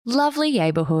Lovely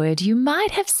neighbourhood, you might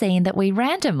have seen that we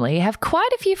randomly have quite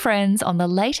a few friends on the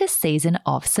latest season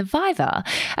of Survivor,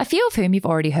 a few of whom you've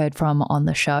already heard from on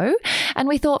the show. And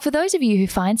we thought for those of you who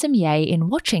find some yay in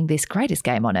watching this greatest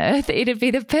game on earth, it'd be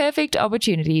the perfect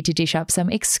opportunity to dish up some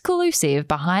exclusive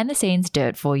behind-the-scenes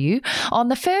dirt for you on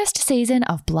the first season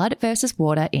of Blood vs.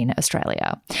 Water in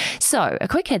Australia. So, a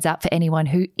quick heads up for anyone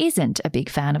who isn't a big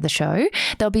fan of the show,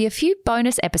 there'll be a few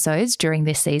bonus episodes during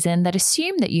this season that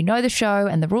assume that you know the show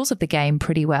and the rules of the game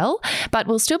pretty well, but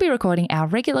we'll still be recording our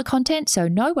regular content, so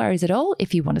no worries at all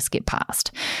if you want to skip past.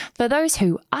 For those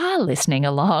who are listening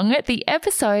along, the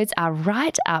episodes are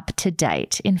right up to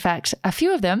date. In fact, a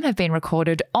few of them have been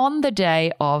recorded on the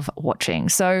day of watching.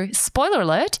 So, spoiler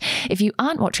alert, if you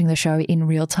aren't watching the show in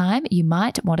real time, you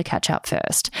might want to catch up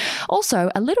first. Also,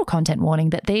 a little content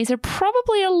warning that these are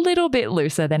probably a little bit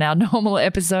looser than our normal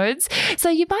episodes, so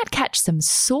you might catch some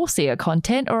saucier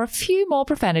content or a few more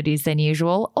profanities than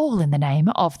usual, all in the name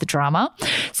of the drama.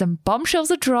 Some bombshells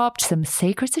are dropped, some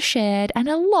secrets are shared, and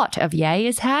a lot of yay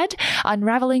is had,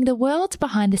 unraveling the worlds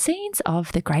behind the scenes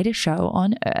of the greatest show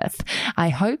on earth. I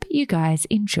hope you guys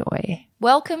enjoy.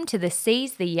 Welcome to the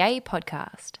Seize the Yay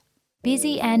podcast.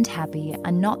 Busy and happy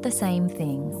are not the same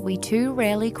thing. We too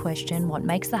rarely question what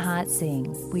makes the heart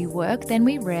sing. We work, then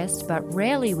we rest, but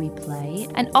rarely we play,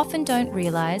 and often don't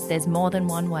realise there's more than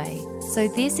one way. So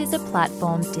this is a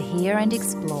platform to hear and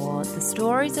explore the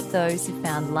stories of those who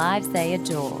found lives they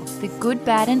adore. The good,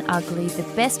 bad and ugly, the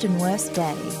best and worst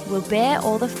day. We'll bear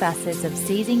all the facets of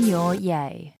seizing your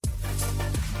yay.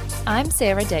 I'm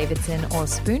Sarah Davidson, or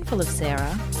Spoonful of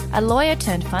Sarah, a lawyer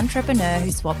turned funtrepreneur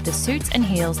who swapped the suits and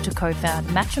heels to co-found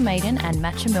Matcha Maiden and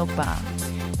Matcha Milk Bar.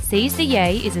 Seize the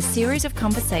Yay is a series of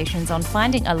conversations on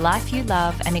finding a life you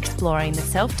love and exploring the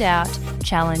self-doubt,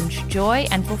 challenge, joy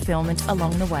and fulfillment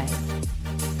along the way.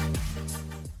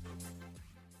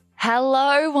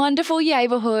 Hello, wonderful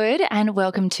neighbourhood, and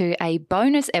welcome to a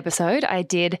bonus episode. I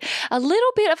did a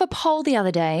little bit of a poll the other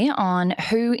day on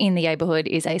who in the neighbourhood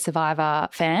is a Survivor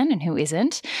fan and who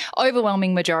isn't.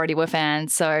 Overwhelming majority were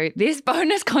fans, so this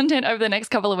bonus content over the next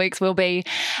couple of weeks will be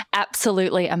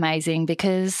absolutely amazing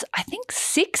because I think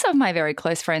 6 of my very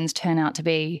close friends turn out to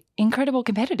be incredible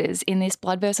competitors in this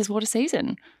Blood vs. Water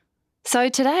season. So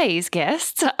today's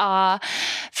guests are,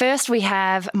 first we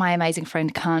have my amazing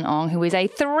friend Khanh Ong, who is a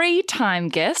 3-time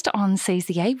guest on Seize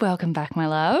the Yay. Welcome back, my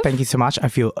love. Thank you so much. I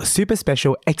feel super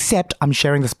special, except I'm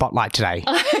sharing the spotlight today.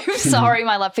 I'm sorry,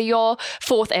 my love. For your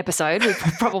 4th episode, we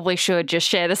probably should just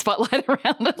share the spotlight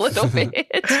around a little bit.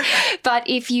 But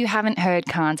if you haven't heard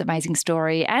Khan's amazing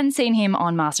story and seen him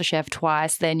on MasterChef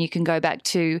twice, then you can go back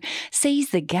to Seize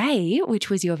the Gay,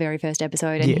 which was your very first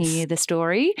episode, and hear the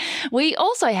story. We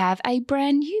also have a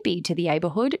brand newbie to the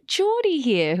neighbourhood, Jordie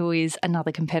here, who is another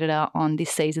competitor on this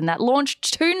season that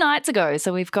launched 2 nights ago.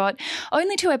 So we've got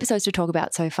only 2 episodes to talk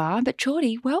about so far. But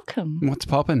Jordie, welcome. What's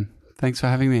poppin'? Thanks for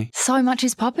having me. So much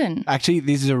is poppin'. Actually,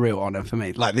 this is a real honour for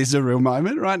me. Like, this is a real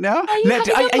moment right now. Are you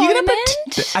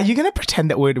going to pretend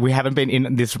that we haven't been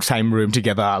in this same room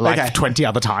together 20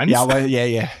 other times? Yeah, well,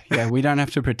 yeah. We don't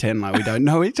have to pretend like we don't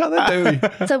know each other, do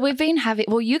we? So we've been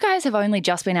you guys have only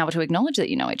just been able to acknowledge that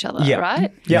you know each other,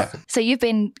 right? Yeah. So you've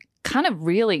been kind of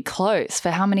really close for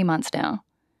how many months now?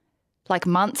 Like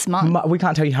months? We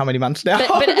can't tell you how many months now.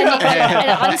 But an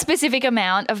unspecific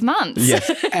amount of months.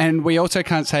 Yes. And we also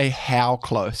can't say how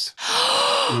close.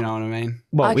 You know what I mean?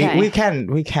 Well, okay. we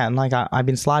can. Like, I've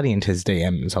been sliding into his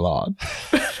DMs a lot.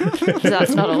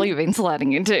 That's not all you've been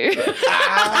sliding into.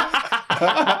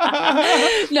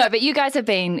 No, but you guys have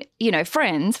been,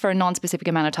 friends for a non-specific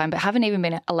amount of time, but haven't even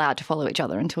been allowed to follow each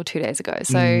other until 2 days ago.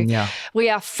 So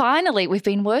we've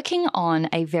been working on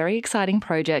a very exciting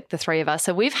project, the 3 of us.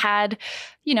 So we've had,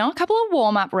 a couple of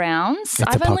warm-up rounds.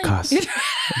 It's a podcast.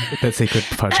 The secret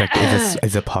project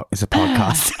is a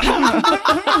podcast.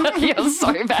 You're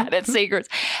so bad at secrets.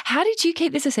 How did you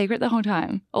keep this a secret the whole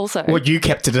time also? Well, you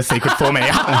kept it a secret for me.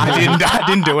 I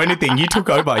didn't do anything. You took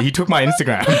over. You took my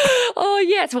Instagram. Oh,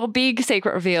 yes. Well, big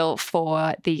secret reveal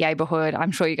for the neighbourhood.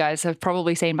 I'm sure you guys have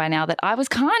probably seen by now that I was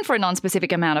kind for a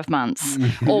non-specific amount of months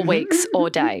or weeks or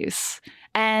days.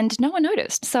 And no one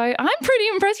noticed. So I'm pretty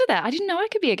impressed with that. I didn't know I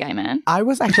could be a gay man. I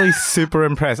was actually super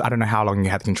impressed. I don't know how long you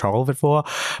had control of it for,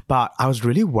 but I was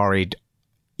really worried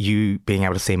you being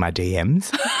able to see my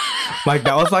DMs. Like,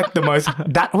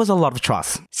 that was a lot of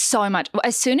trust. So much.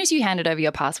 As soon as you handed over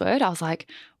your password, I was like,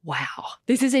 wow,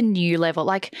 this is a new level.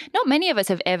 Like, not many of us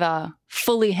have ever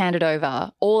fully handed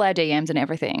over all our DMs and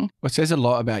everything. Well, it says a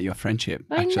lot about your friendship,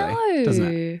 actually, I know.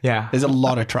 doesn't it? Yeah. There's a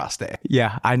lot of trust there.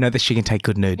 Yeah, I know that she can take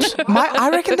good nudes. I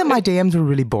reckon that my DMs were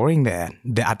really boring there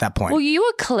at that point. Well, you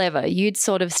were clever. You'd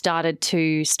sort of started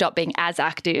to stop being as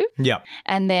active. Yep.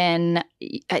 And then,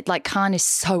 like, Khan is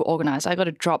so organised. I got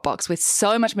a Dropbox with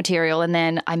so much material and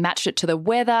then I matched it to the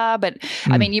weather. But,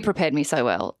 I mean, you prepared me so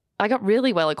well. I got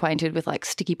really well acquainted with like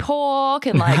sticky pork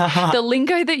and like the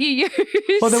lingo that you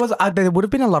use. Well, there would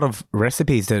have been a lot of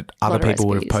recipes that other people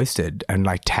would have posted and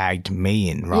like tagged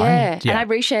me in, right? Yeah. And I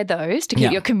reshared those to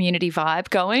keep your community vibe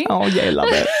going. Oh, yeah, love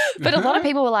it. But a lot of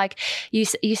people were like, you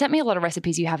sent me a lot of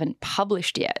recipes you haven't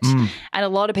published yet. And a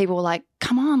lot of people were like,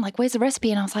 come on, like, where's the recipe?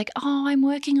 And I was like, oh, I'm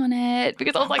working on it.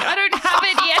 Because I was like, I don't have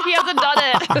it yet. He hasn't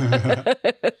done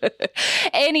it.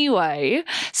 Anyway,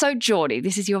 so Jordie,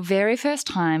 this is your very first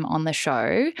time on the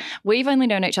show. We've only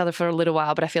known each other for a little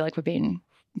while, but I feel like we've been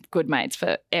good mates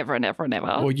forever and ever and ever.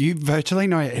 Well, you virtually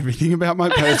know everything about my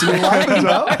personal life as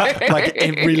well. Like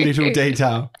every little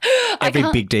detail. Every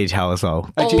big detail as well.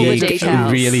 All the details.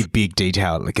 A really big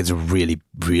detail. Like it's really,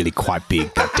 really quite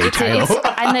big, that detail.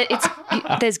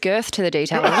 There's girth to the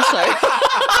detail also.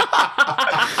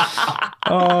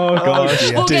 Oh,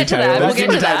 gosh. We'll get to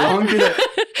that.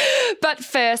 But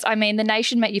first, I mean, the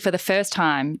nation met you for the first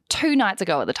time 2 nights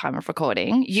ago at the time of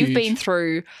recording. You've been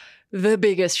through the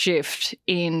biggest shift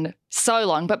in so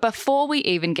long. But before we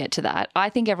even get to that, I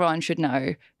think everyone should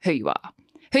know who you are.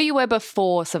 Who you were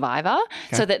before Survivor,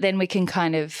 so that then we can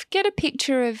kind of get a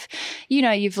picture of, you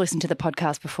know, you've listened to the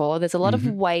podcast before. There's a lot of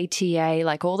way TA,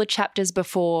 like all the chapters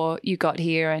before you got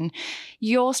here. And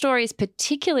your story is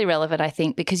particularly relevant, I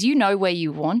think, because you know where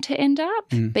you want to end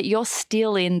up, but you're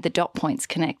still in the dot points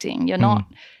connecting. You're not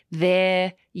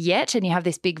there yet and you have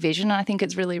this big vision. And I think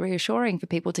it's really reassuring for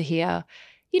people to hear,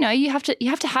 you know, you have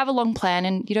to have a long plan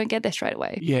and you don't get there straight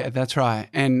away. Yeah, that's right.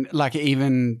 And like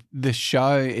even the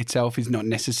show itself is not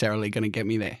necessarily going to get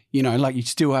me there. You know, like you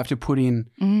still have to put in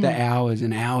the hours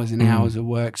and hours and hours of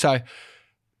work. So,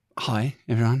 hi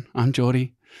everyone, I'm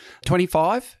Jordie,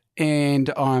 25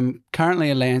 and I'm currently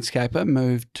a landscaper,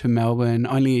 moved to Melbourne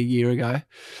only a year ago,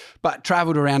 but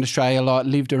travelled around Australia a lot,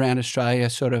 lived around Australia,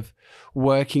 sort of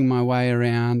working my way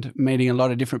around, meeting a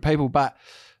lot of different people, but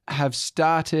have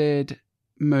started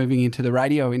moving into the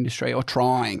radio industry or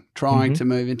trying to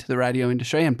move into the radio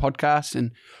industry and podcasts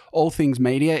and all things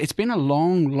media. It's been a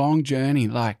long journey,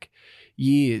 like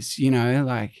years, you know,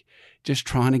 like just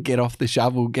trying to get off the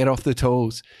shovel, get off the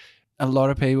tools. A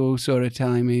lot of people sort of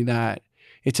telling me that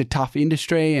it's a tough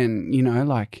industry and, you know,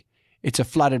 like it's a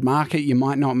flooded market. You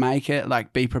might not make it,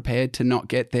 like be prepared to not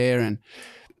get there. And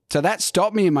so that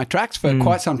stopped me in my tracks for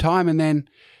quite some time. And then,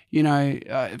 you know,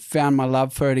 I found my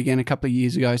love for it again a couple of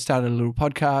years ago, started a little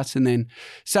podcast and then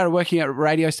started working at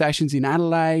radio stations in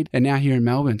Adelaide and now here in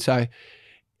Melbourne. So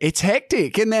it's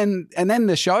hectic. And then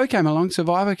the show came along,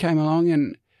 Survivor came along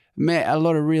and met a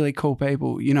lot of really cool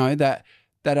people, you know, that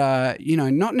are, you know,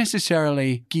 not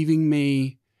necessarily giving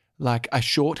me like a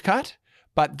shortcut,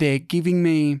 but they're giving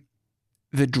me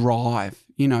the drive.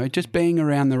 You know, just being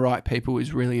around the right people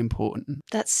is really important.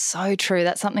 That's so true.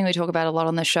 That's something we talk about a lot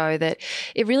on the show, that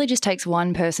it really just takes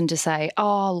one person to say,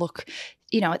 oh, look,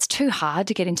 you know, it's too hard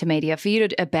to get into media for you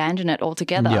to abandon it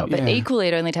altogether. Yep. But equally,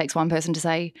 it only takes one person to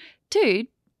say, dude,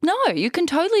 no, you can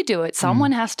totally do it.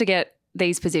 Someone has to get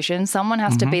these positions. Someone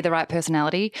has to be the right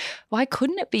personality. Why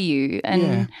couldn't it be you?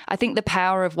 And I think the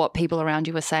power of what people around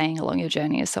you are saying along your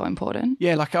journey is so important.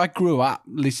 Yeah, like I grew up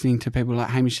listening to people like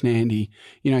Hamish and Andy,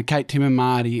 you know, Kate, Tim and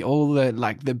Marty, all the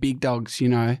like the big dogs, you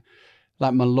know,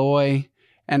 like Malloy.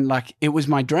 And like it was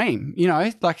my dream, you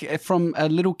know, like from a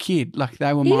little kid, like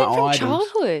they were my idols. Even from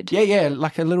childhood. Yeah,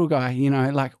 like a little guy, you know,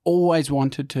 like always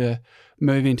wanted to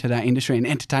move into that industry and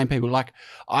entertain people. Like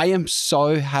I am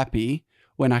so happy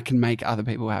when I can make other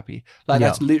people happy. Like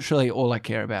that's literally all I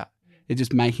care about. It's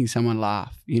just making someone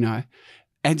laugh, you know.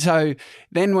 And so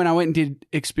then when I went and did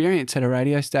experience at a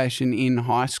radio station in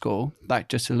high school, like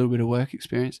just a little bit of work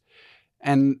experience,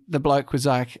 and the bloke was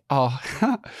like, oh,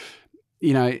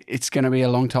 you know, it's going to be a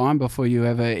long time before you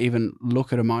ever even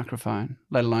look at a microphone,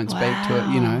 let alone speak to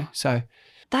it, you know. So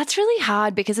that's really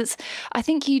hard because I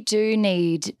think you do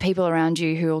need people around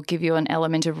you who will give you an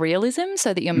element of realism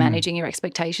so that you're managing your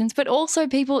expectations, but also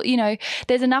people, you know,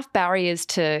 there's enough barriers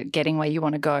to getting where you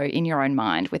want to go in your own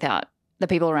mind without the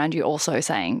people around you also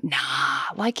saying, nah,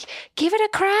 like give it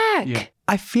a crack. Yeah.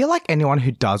 I feel like anyone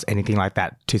who does anything like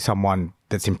that to someone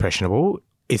that's impressionable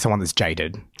is someone that's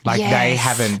jaded. Like they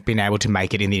haven't been able to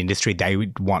make it in the industry they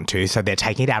would want to, so they're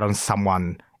taking it out on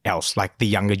someone else, like the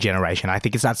younger generation. I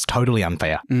think that's totally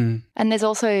unfair. And there's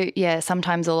also,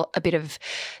 sometimes a bit of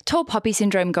tall poppy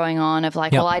syndrome going on of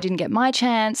like, well, I didn't get my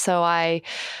chance, so I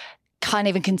can't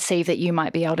even conceive that you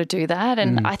might be able to do that.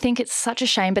 And I think it's such a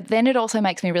shame. But then it also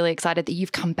makes me really excited that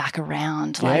you've come back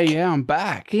around. Like, I'm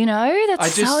back. You know,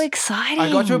 that's so exciting.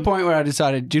 I got to a point where I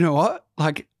decided, do you know what?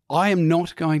 Like, I am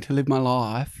not going to live my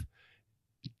life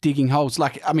digging holes.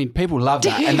 Like, I mean, people love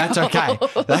that and that's okay.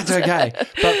 That's okay.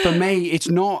 But for me, it's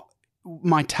not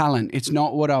my talent. It's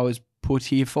not what I was put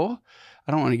here for.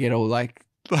 I don't want to get all like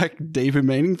deep and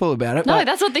meaningful about it. No,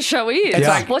 that's what this show is. It's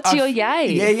like, what's your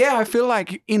yay? Yeah. I feel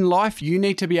like in life you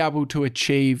need to be able to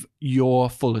achieve your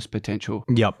fullest potential.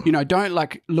 Yep. You know, don't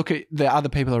like look at the other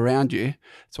people around you.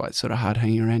 That's why it's sort of hard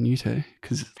hanging around you two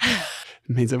because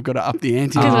it means I've got to up the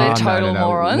ante. Because we're total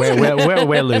morons.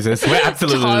 We're losers. We're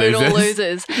absolutely total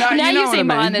losers. No, now you know you've seen what I mean.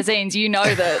 behind the scenes, you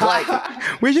know that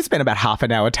like We just spent about half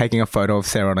an hour taking a photo of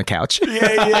Sarah on a couch.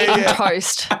 eating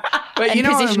toast But and you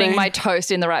know positioning what I mean? my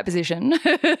toast in the right position.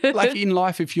 Like in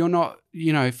life, if you're not,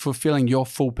 you know, fulfilling your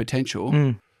full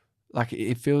potential, like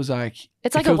it feels like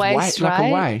It's like a waste, right?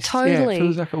 Like a waste. Totally. Yeah, it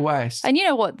feels like a waste. And you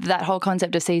know what that whole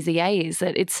concept of seize the day is,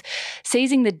 that it's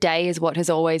seizing the day is what has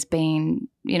always been,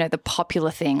 you know, the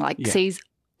popular thing, like seize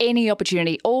any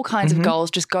opportunity, all kinds of goals,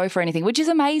 just go for anything, which is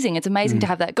amazing. It's amazing to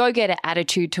have that go-getter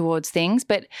attitude towards things,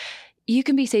 but you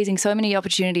can be seizing so many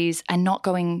opportunities and not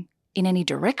going in any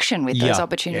direction with those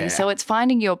opportunities. So it's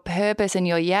finding your purpose and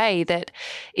your yay that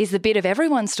is the bit of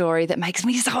everyone's story that makes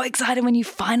me so excited when you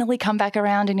finally come back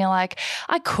around and you're like,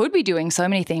 I could be doing so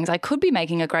many things. I could be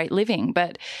making a great living.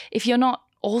 But if you're not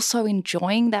also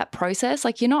enjoying that process,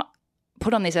 like you're not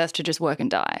put on this earth to just work and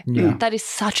die. Yeah. That is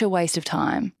such a waste of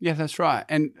time. Yeah, that's right.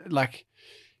 And like,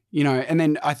 you know, and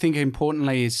then I think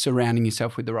importantly is surrounding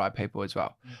yourself with the right people as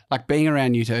well. Like being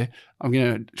around you two, I'm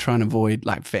going to try and avoid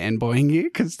like fanboying you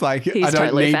because like He's I don't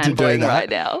totally need to do fanboying that right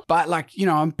now. But like, you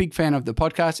know, I'm a big fan of the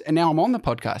podcast and now I'm on the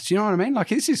podcast. You know what I mean? Like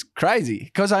this is crazy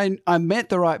because I met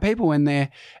the right people and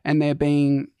they're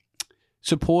being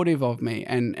supportive of me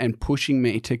and pushing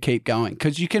me to keep going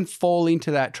because you can fall into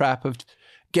that trap of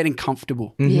getting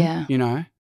comfortable, Yeah. you know?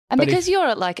 And But because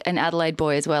you're like an Adelaide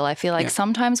boy as well, I feel like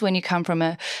sometimes when you come from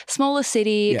a smaller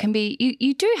city, it can be,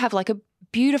 you do have like a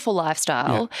beautiful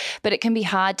lifestyle, but it can be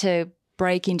hard to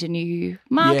break into new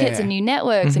markets and new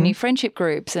networks and new friendship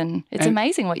groups. And it's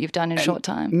amazing what you've done in a short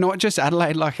time. Not just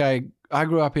Adelaide, like I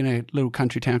grew up in a little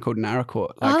country town called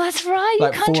Narracourt. Like, Oh, that's right. You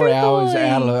like country 4 hours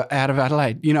boy. out of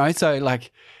Adelaide, you know? So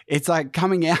like, it's like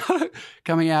coming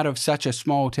out of such a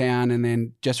small town and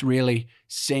then just really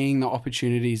seeing the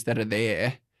opportunities that are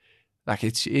there. Like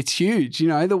it's huge, you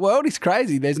know, the world is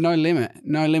crazy. There's no limit.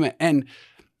 And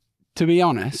to be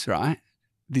honest, right,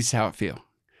 this is how I feel.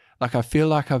 Like I feel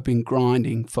like I've been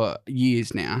grinding for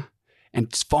years now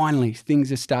and finally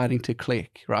things are starting to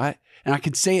click, right? And I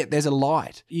can see it. There's a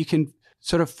light. You can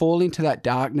sort of fall into that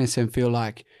darkness and feel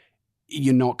like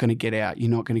you're not going to get out.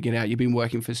 You're not going to get out. You've been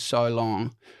working for so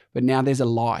long, but now there's a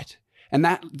light. And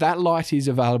that light is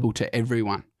available to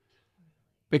everyone.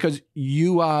 Because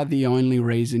you are the only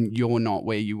reason you're not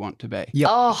where you want to be. Yep.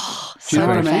 Oh, Do you so know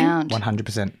what I mean? profound.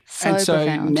 100%. And so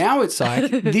profound. now it's like,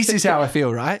 this is how I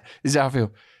feel, right? This is how I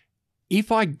feel.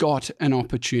 If I got an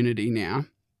opportunity now,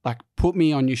 like put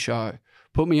me on your show,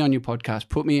 put me on your podcast,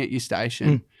 put me at your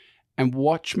station and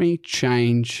watch me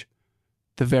change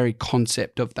the very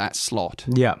concept of that slot.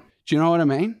 Yeah. Do you know what I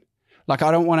mean? Like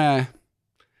I don't want to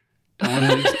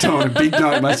big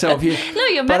note myself here. No,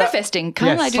 you're manifesting.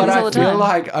 Can't I do But this all I the time? feel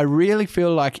like, I really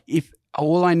feel like if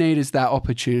all I need is that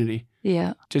opportunity,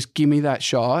 Yeah. just give me that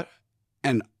shot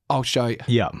and I'll show you,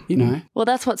 Yeah. you know? Well,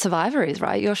 that's what Survivor is,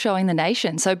 right? You're showing the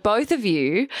nation. So both of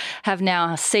you have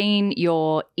now seen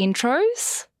your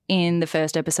intros in the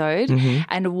first episode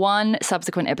and one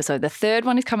subsequent episode. The third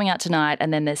one is coming out tonight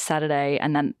and then there's Saturday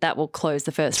and then that will close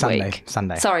the first week.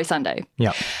 Sunday. Sorry, Sunday.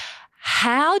 Yeah.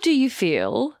 How do you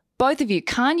feel, both of you?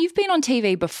 You've been on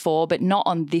TV before, but not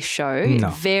on this show. No.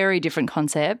 Very different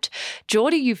concept.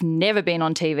 Jordie, you've never been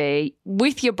on TV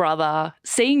with your brother,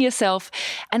 seeing yourself,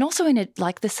 and also in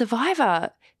the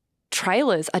Survivor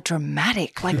trailers are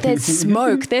dramatic. Like there's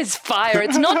smoke, there's fire.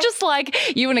 It's not just like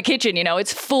you in a kitchen, you know,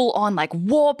 it's full on like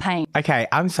war paint. Okay,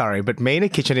 I'm sorry, but me in a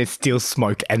kitchen is still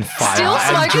smoke and fire Still and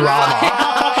smoke and drama.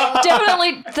 fire.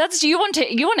 Definitely, that's you want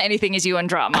anything is you and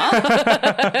drama.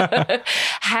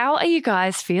 How are you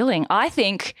guys feeling? I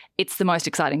think it's the most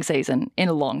exciting season in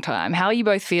a long time. How are you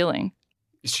both feeling?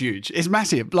 It's huge. It's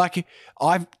massive. Like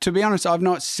to be honest, I've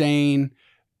not seen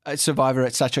Survivor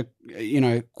at such a,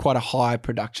 quite a high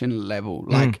production level.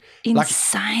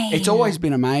 Insane. It's always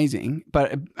been amazing,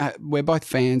 but we're both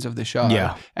fans of the show.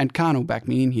 Yeah. And Khan will back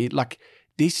me in here. Like,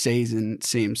 this season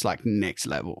seems like next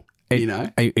level.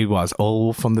 It was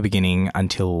all from the beginning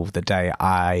until the day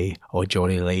I or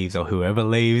Jordie leaves or whoever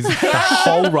leaves. The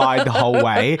whole ride, the whole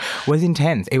way was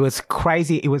intense. It was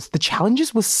crazy. The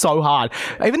challenges were so hard.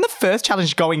 Even the first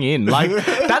challenge going in, like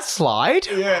that slide.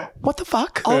 Yeah. What the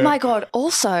fuck? Oh my God.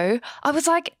 Also, I was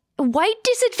like, weight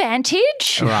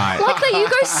disadvantage? Right. Like that you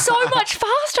go so much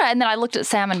faster. And then I looked at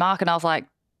Sam and Mark and I was like,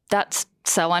 that's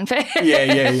so unfair.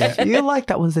 Yeah. I feel like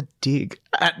that was a dig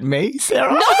at me,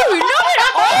 Sarah. No, not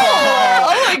at all.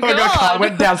 Oh my God. I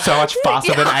went down so much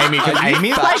faster than Amy because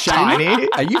Amy's like tiny.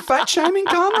 Are you fat shaming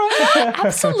Khan right now?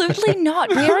 Absolutely not.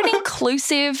 We're an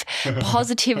inclusive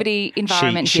positivity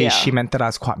environment here. She meant that I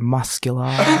was quite muscular.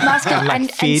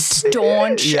 And fit. and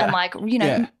staunch Yeah. and like,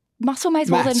 muscle weighs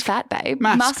more than fat, babe.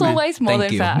 Mask, Muscle man. weighs more Thank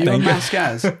than you. fat. You're Thank you.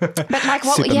 Mascaz. But like,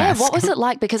 Super mask. what was it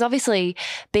like? Because obviously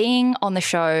being on the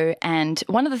show, and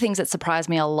one of the things that surprised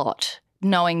me a lot,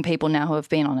 knowing people now who have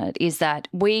been on it, is that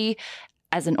we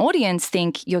as an audience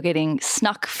think you're getting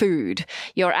snuck food.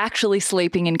 You're actually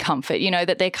sleeping in comfort,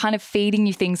 that they're kind of feeding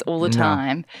you things all the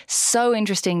time. So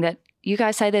interesting that you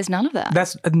guys say there's none of that.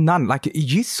 That's none. Like,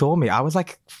 you saw me. I was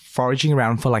like foraging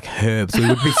around for like herbs. We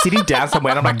would be sitting down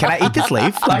somewhere and I'm like, can I eat this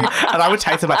leaf? Like, and I would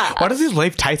taste it. Like, what does this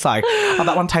leaf taste like? Oh,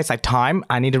 that one tastes like thyme.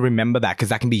 I need to remember that because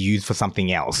that can be used for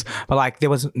something else. But like, there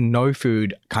was no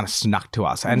food kind of snuck to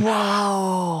us. And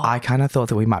Whoa. I kind of thought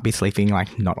that we might be sleeping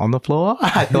like not on the floor.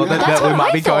 I thought that That's we what might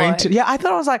I be going thought. to. Yeah, I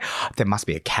thought I was like, there must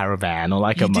be a caravan or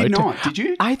like You a motor. did not, did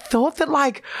you? I thought that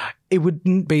like it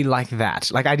wouldn't be like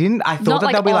that. Like I thought Not that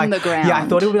like they'll be on like the ground. Yeah, I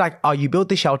thought it would be like, oh, you built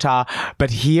the shelter, but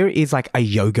here is like a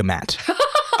yoga mat. Do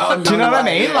you know what I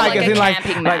mean? Like as a in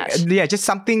camping mat. yeah, just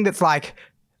something that's like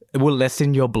will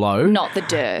lessen your blow. Not the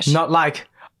dirt. Not like,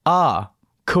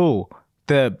 cool.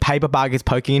 The paper bug is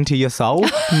poking into your soul.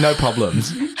 No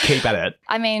problems. Keep at it.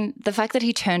 I mean, the fact that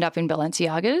he turned up in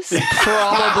Balenciagas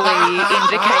probably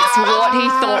indicates what he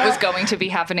thought was going to be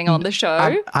happening on the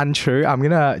show. Untrue. I'm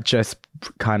going to just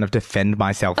kind of defend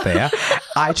myself there.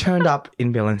 I turned up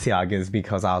in Balenciagas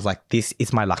because I was like, this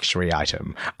is my luxury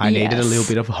item. I needed a little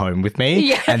bit of home with me.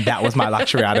 Yeah. And that was my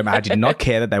luxury item. I did not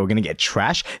care that they were going to get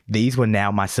trash. These were now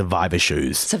my survivor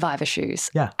shoes. Survivor shoes.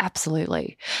 Yeah.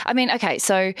 Absolutely. I mean, okay,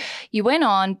 so you went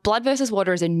on, Blood versus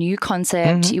Water is a new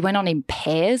concept. Mm-hmm. You went on in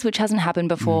pairs, which hasn't happened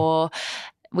before,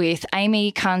 with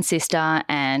Amy, Khan's sister,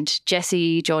 and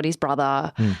Jesse, Jordie's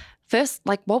brother. First,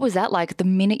 like, what was that like the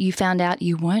minute you found out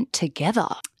you weren't together?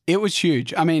 It was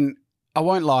huge. I mean, I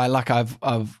won't lie. Like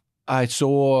I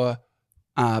saw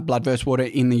Blood vs. Water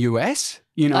in the US,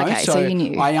 Okay, so you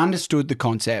knew. I understood the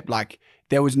concept. Like,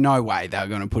 there was no way they were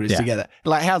going to put us together.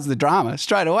 Like, how's the drama?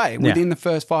 Straight away, within the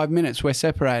first 5 minutes, we're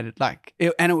separated. Like,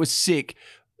 and it was sick.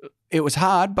 It was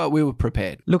hard, but we were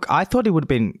prepared. Look, I thought it would have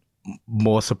been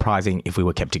more surprising if we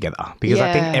were kept together because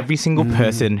I think Yeah. every single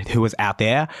person who was out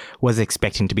there was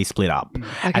expecting to be split up.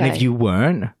 And Okay. if you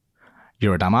weren't,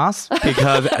 you're a dumbass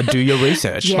because do your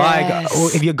research. Yes.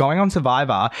 Like, if you're going on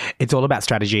Survivor, it's all about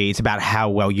strategy. It's about how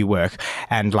well you work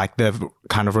and like the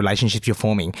kind of relationships you're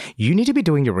forming. You need to be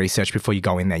doing your research before you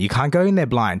go in there. You can't go in there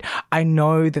blind. I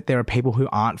know that there are people who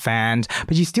aren't fans,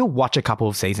 but you still watch a couple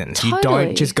of seasons. You Totally.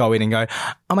 don't just go in and go,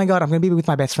 oh my God, I'm going to be with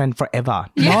my best friend forever.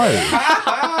 No.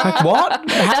 Like, what?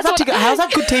 How's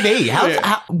that good TV?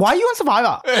 Why are you on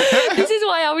Survivor? This is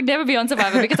why I would never be on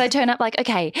Survivor, because I turn up like,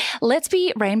 okay, let's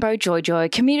be rainbow, joy,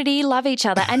 community, love each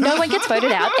other, and no one gets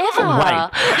voted out ever. Right.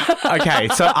 Okay,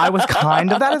 so I was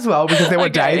kind of that as well because there were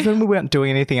days when we weren't doing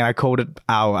anything and I called it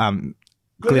our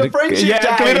Glitter friendship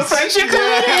days. Glitter friendship days.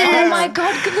 Oh my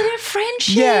God, glitter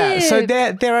friendship. Yeah, so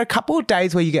there are a couple of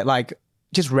days where you get like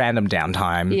just random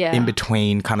downtime Yeah. in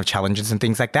between kind of challenges and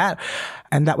things like that.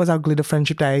 And that was our glitter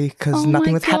friendship day because Oh nothing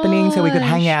my was happening, so we could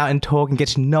hang gosh. out and talk and get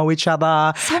to know each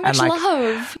other. So and much like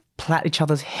love. plait each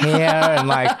other's hair and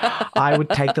like I would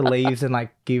take the leaves and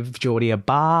like give Jordie a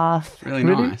bath. Really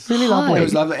nice. Really lovely. It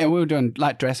was lovely. And we were doing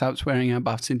like dress ups, wearing our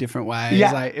buffs in different ways.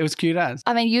 Yeah. Like, it was cute as.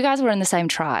 I mean, you guys were in the same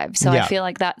tribe, so Yeah. I feel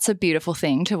like that's a beautiful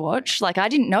thing to watch. Like, I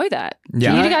didn't know that.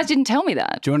 Yeah. You guys didn't tell me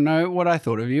that. Do you want to know what I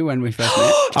thought of you when we first met?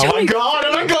 Oh my God,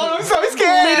 I'm so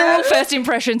scared. Literal first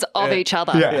impressions of each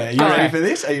other. Yeah. You ready for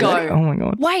this? Are you Go. ready? Oh my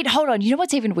God. Wait, hold on. You know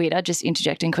what's even weirder, just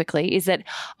interjecting quickly, is that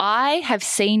I have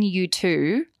seen you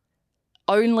two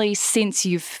only since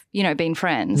you've, been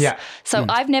friends. Yeah. So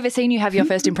I've never seen you have your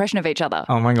first impression of each other.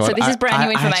 Oh my God. So this is brand new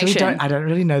I actually information. I don't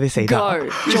really know this either. Go.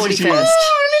 Jordie is you. first.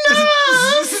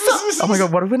 Oh my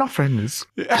God, what if we're not friends?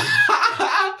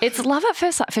 It's love at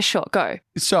first sight for sure. Go.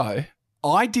 So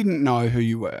I didn't know who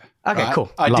you were. Okay, right?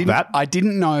 cool. Love that. I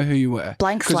didn't know who you were.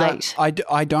 Blank 'Cause slate.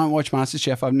 I don't watch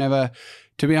MasterChef. I've never,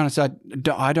 to be honest, I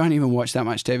don't even watch that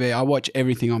much TV. I watch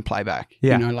everything on playback.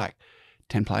 Yeah. You know, like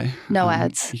 10 play. No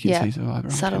ads. You can Yeah. see Survivor on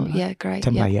Subtle. 10 play. Yeah, great.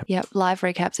 10 play, Yep. Live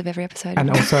recaps of every episode. And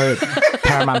also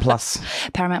Paramount Plus.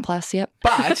 Paramount Plus, yep.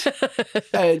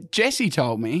 But Jessie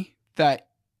told me that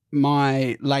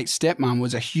my late stepmom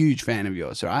was a huge fan of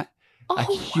yours, right? Like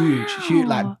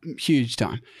huge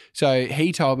time. So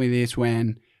he told me this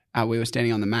when we were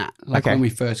standing on the mat, like when we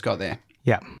first got there.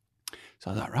 Yeah.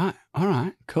 So I was like, right, all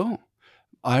right, cool.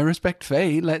 I respect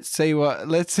Fee. Let's see what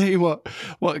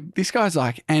this guy's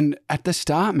like. And at the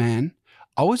start, man,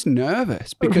 I was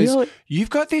nervous because you've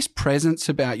got this presence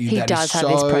about you that does is have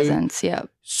this presence, yeah.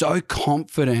 so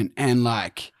confident and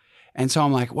so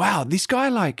I'm like, wow, this guy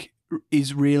like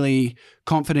is really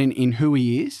confident in who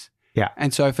he is. Yeah.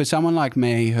 And so for someone like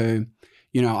me who,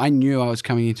 you know, I knew I was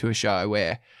coming into a show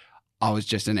where I was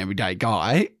just an everyday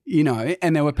guy, you know,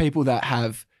 and there were people that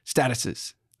have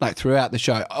statuses like throughout the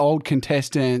show, old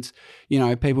contestants, you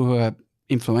know, people who are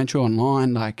influential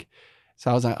online, like, so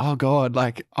I was like, oh God,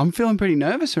 like I'm feeling pretty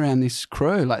nervous around this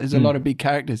crew. Like there's a lot of big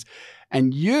characters.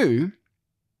 And you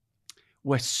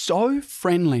were so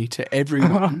friendly to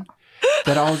everyone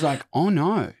that I was like, oh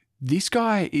no, this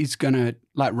guy is going to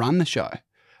like run the show.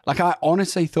 Like I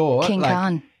honestly thought King like,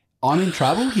 Khan. I'm in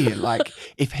trouble here. Like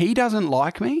if he doesn't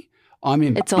like me, I'm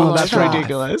in It's all big That's strife.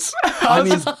 ridiculous. I'm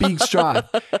in big strife.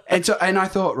 And I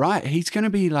thought, right, he's going to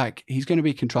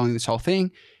be controlling this whole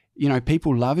thing. You know,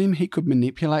 people love him. He could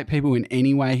manipulate people in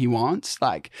any way he wants.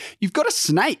 Like, you've got a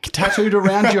snake tattooed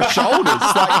around your shoulders.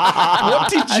 Like, what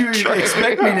did you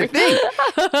expect me to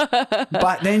think?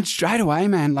 But then straight away,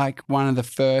 man, like one of the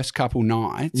first couple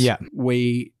nights,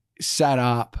 we sat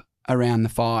up around the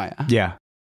fire. Yeah.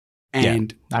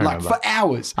 And I like remember. for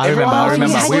hours. I remember.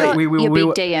 Your big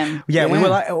DM. Yeah, we were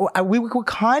like, we were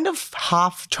kind of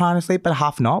half trying to sleep, but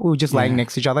half not. We were just laying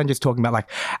next to each other and just talking about like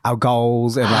our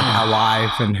goals and like our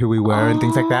life and who we were and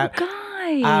things like that.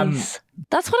 Guys,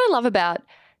 that's what I love about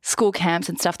school camps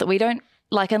and stuff, that we don't,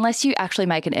 like, unless you actually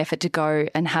make an effort to go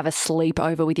and have a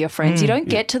sleepover with your friends, you don't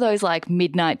get to those like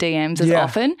midnight DMs as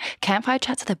often. Campfire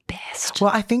chats are the best.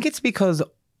 Well, I think it's because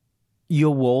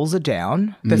your walls are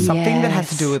down. There's something that has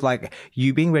to do with like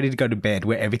you being ready to go to bed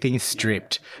where everything is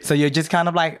stripped. So you're just kind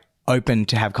of like open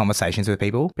to have conversations with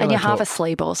people. And you're half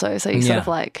asleep also. So you're sort of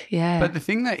like, But the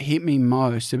thing that hit me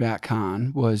most about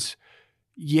Khan was,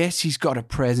 yes, he's got a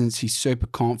presence. He's super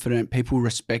confident. People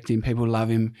respect him. People love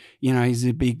him. You know, he's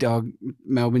a big dog,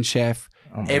 Melbourne chef.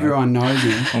 Everyone knows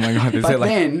him. Oh my God. But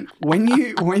then when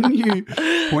you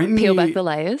peel back the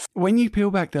layers. When you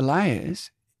peel back the layers,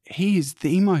 he is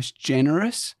the most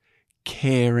generous,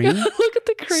 caring, Look at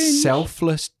the cringe.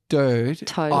 selfless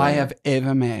dude I have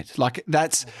ever met. Like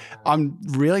I'm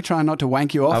really trying not to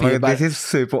wank you off here, but this is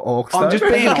super awkward. I'm just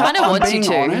being, He kind of wants you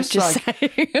to. honest. Just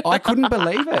Like, saying. I couldn't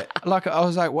believe it. Like I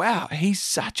was like, wow, he's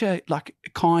such a like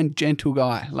kind, gentle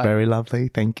guy. Like, Very lovely.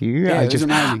 Thank you. Yeah, it was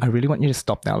amazing. I really want you to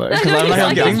stop now though. He's Because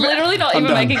like, he's literally not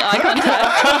even making eye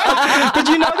contact. But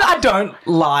you know that I don't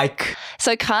like.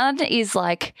 So Khan is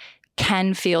like,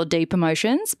 can feel deep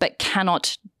emotions, but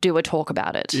cannot do a talk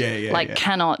about it.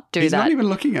 Cannot do he's that. not even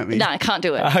looking at me. No, I can't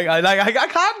do it. I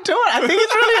can't do it. I think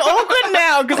it's really awkward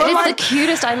now because I'm It's like the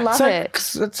cutest. I love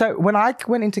it. So when I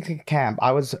went into camp,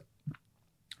 I was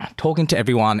talking to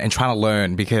everyone and trying to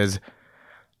learn because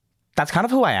that's kind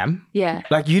of who I am. Yeah.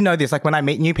 Like, you know this, like when I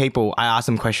meet new people, I ask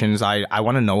them questions. I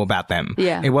want to know about them.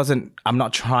 Yeah. I'm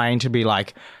not trying to be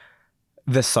like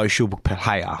the social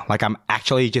player. Like I'm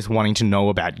actually just wanting to know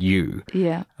about you.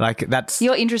 Yeah. Like that's...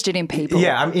 You're interested in people.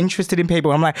 Yeah, I'm interested in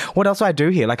people. I'm like, what else do I do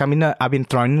here? Like I've been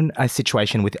thrown in a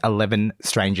situation with 11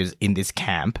 strangers in this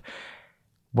camp.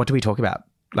 What do we talk about?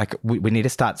 Like we need to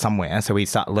start somewhere, so we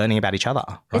start learning about each other,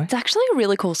 right? It's actually a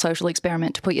really cool social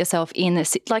experiment to put yourself in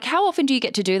this. Like, how often do you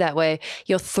get to do that where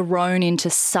you're thrown into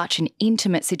such an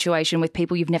intimate situation with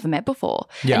people you've never met before,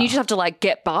 Yeah. and you just have to like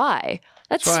get by?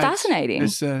 That's fascinating.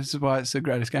 This is why it's the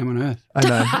greatest game on earth. I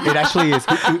know. It actually is.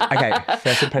 Okay,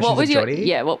 first impressions of Jordie.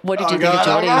 Yeah, what did you think of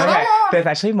Jordie? Okay, there's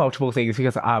actually multiple things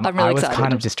because really I was excited.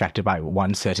 kind of distracted by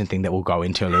one certain thing that we'll go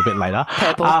into a little bit later.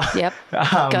 Purple. Yep.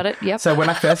 Got it. Yep. So when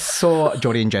I first saw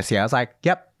Jordie and Jessie, I was like,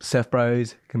 yep, surf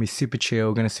bros, gonna be super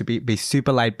chill, gonna be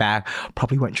super laid back,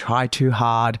 probably won't try too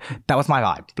hard. That was my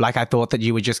vibe. Like I thought that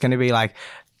you were just gonna be like,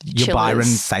 you're Chillers.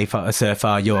 Byron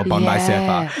surfer, you're a Bondi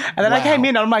surfer. And then I came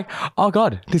in and I'm like, oh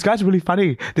God, this guy's really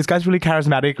funny. This guy's really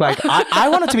charismatic. Like I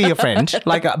wanted to be your friend.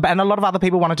 Like, and a lot of other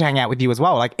people wanted to hang out with you as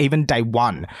well. Like even day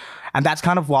one. And that's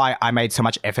kind of why I made so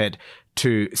much effort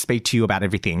to speak to you about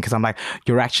everything. Cause I'm like,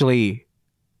 you're actually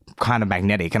kind of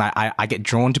magnetic, and I get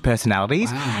drawn to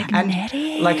personalities. Wow. Magnetic.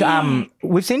 And like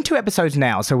we've seen 2 episodes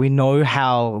now, so we know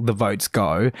how the votes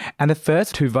go. And the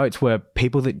first 2 votes were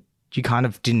people that you kind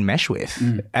of didn't mesh with.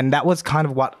 And that was kind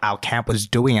of what our camp was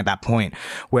doing at that point,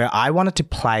 where I wanted to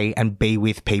play and be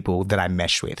with people that I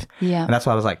mesh with. Yeah. And that's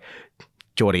why I was like,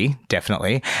 Jordie,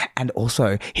 definitely. And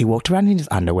also, he walked around in his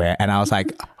underwear and I was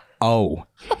like, oh,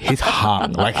 he's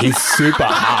hung. Like, he's super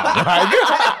hung. Like,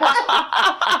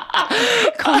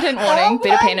 Content warning,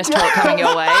 bit of penis talk coming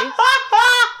your way.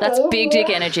 That's big dick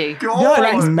energy.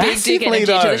 Brings big dick energy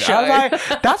to the show. I was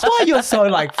like, that's why you're so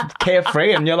like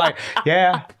carefree and you're like,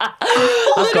 yeah, I've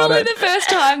got Literally it. the first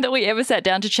time that we ever sat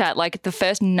down to chat, like the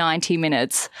first 90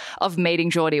 minutes of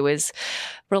meeting Jordie was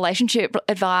relationship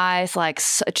advice, like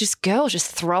just girls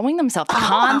just throwing themselves,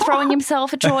 Khan throwing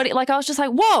himself at Jordie. Like I was just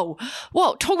like, whoa,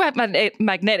 talk about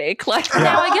magnetic. Like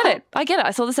now I get it.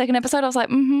 I saw the second episode. I was like,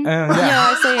 yeah,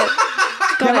 I see it.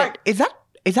 Got Yeah, it. like,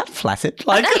 is that flaccid?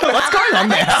 Like, what's going on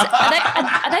there?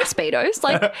 Are they Speedos?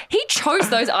 Like, he chose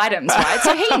those items, right?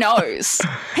 So he knows.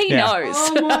 He knows.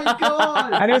 Oh my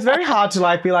God. And it was very hard to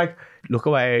like be like, look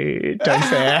away, don't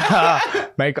stare,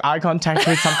 make eye contact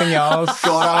with something else.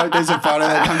 God, I hope there's a photo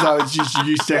that comes out. It's just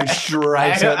you staring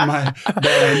straight at my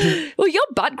bed. Well, your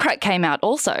butt crack came out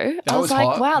also. I was was like,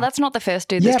 hot. wow, that's not the first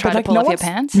dude that's tried to pull off your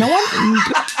pants. No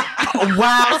one.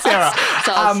 Wow, Sarah.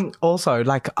 Sus. Also,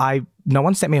 like no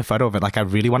one sent me a photo of it. Like I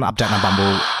really want to update my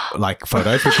Bumble like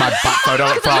photos with my butt photo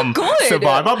from good.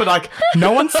 Survivor, but like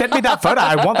no one sent me that photo.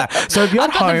 I want that. So if you're I've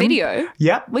at got home, the video.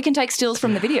 Yep. We can take stills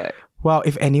from the video. Well,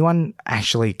 if anyone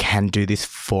actually can do this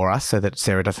for us so that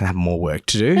Sarah doesn't have more work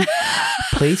to do,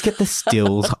 please get the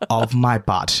stills of my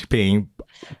butt being,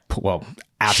 well,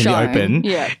 out in the Shown, open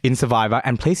yeah. in Survivor,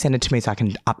 and please send it to me so I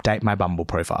can update my Bumble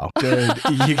profile. Dude,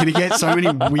 you're going to get so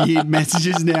many weird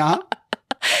messages now.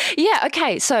 Yeah,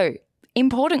 okay. So,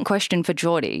 important question for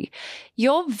Jordie.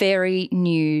 You're very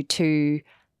new to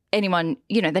anyone,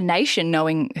 the nation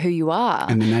knowing who you are.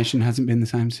 And the nation hasn't been the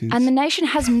same since. And the nation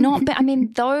has not been, I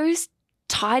mean, those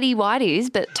tidy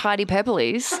whiteys, but tidy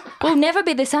purplies will never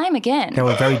be the same again. They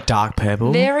were very dark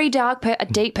purple. Very dark, a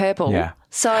deep purple. Yeah.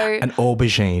 So An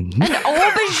aubergine. an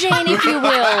aubergine, if you will.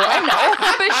 An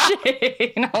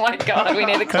aubergine. Oh, my God. We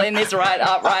need to clean this right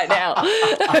up right now.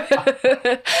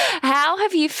 How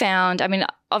have you found, I mean,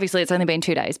 obviously it's only been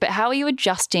 2 days, but how are you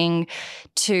adjusting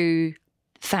to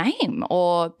fame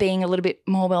or being a little bit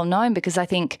more well known? Because I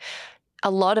think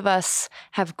a lot of us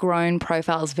have grown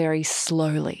profiles very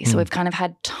slowly. So we've kind of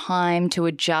had time to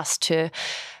adjust to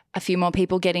a few more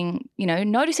people getting,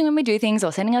 noticing when we do things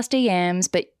or sending us DMs,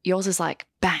 but yours is like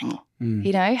bang.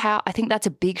 How I think that's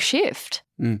a big shift.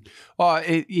 Well,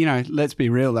 let's be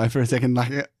real though for a second.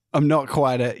 Like, I'm not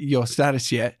quite at your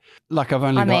status yet. Like, I've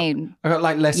got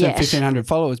like less than 1,500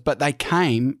 followers, but they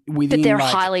came within. But they're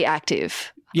like, highly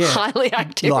active. Yeah. Highly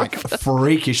active. like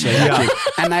freakishly active.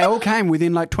 And they all came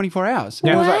within like 24 hours.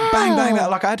 Yeah. It was like bang, bang, bang.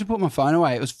 Like I had to put my phone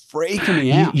away. It was freaking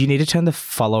me out. You need to turn the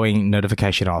following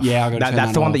notification off. Yeah, I got to turn That's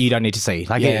that the one off. that you don't need to see.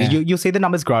 Like Yeah. you'll see the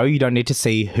numbers grow. You don't need to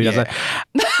see who does it.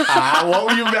 What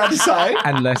were you about to say?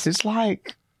 Unless it's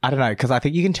like, I don't know, because I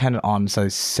think you can turn it on so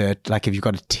like if you've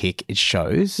got a tick, it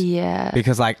shows. Yeah.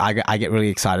 Because like I get really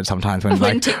excited sometimes when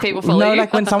When like tick people follow you.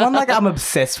 like when someone like I'm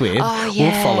obsessed with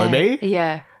will follow me.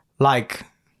 Yeah. Like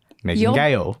Megan You're-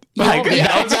 Gale. Like Yeah.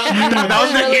 that was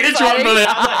the Really image one funny.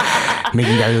 for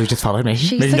Megan Gale just followed me.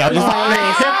 She's Megan the Gale just followed me.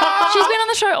 greatest. She's been on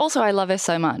the show also. I love her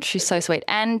so much. She's so sweet.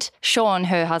 And Sean,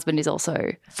 her husband, is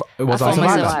also Was a I former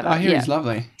Survivor? survivor. I hear Yeah. he's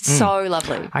lovely. So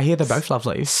lovely. I hear they're both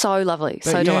lovely. So lovely.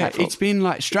 But So yeah, delightful. it's been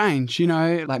like strange,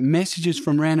 like messages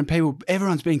from random people.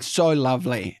 Everyone's being so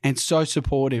lovely and so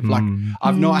supportive. Like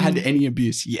I've not had any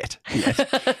abuse yet.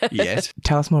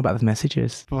 Tell us more about the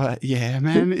messages. But yeah,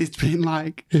 man, it's been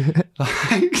like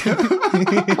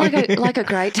like a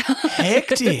great time.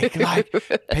 hectic. Like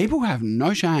people have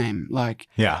no shame. Like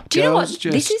Yeah. Do you know what? girls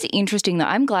This is interesting though.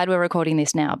 I'm glad we're recording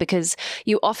this now because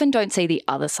you often don't see the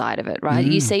other side of it, right?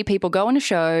 Mm. You see people go on a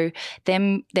show,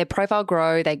 their profile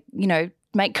grow, they,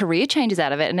 make career changes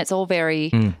out of it and it's all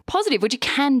very positive, which it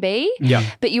can be. Yeah.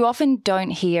 But you often don't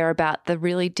hear about the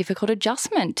really difficult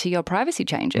adjustment to your privacy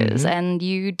changes and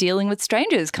you dealing with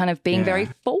strangers, kind of being very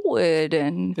forward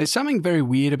and There's something very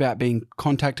weird about being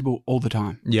contactable all the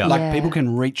time. Yeah. Like Yeah. people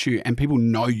can reach you and people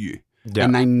know you. Yeah.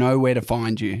 And they know where to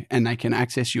find you and they can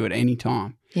access you at any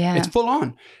time. yeah. It's full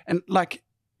on. And like,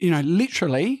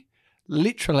 literally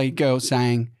girls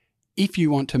saying, if you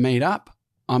want to meet up,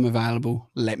 I'm available,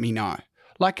 let me know.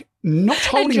 Like not and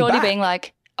holding Jordie back. being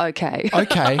like, okay.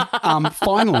 Okay,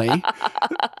 finally.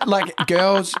 Like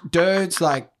girls, dudes,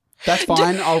 like That's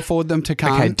fine. I'll forward them to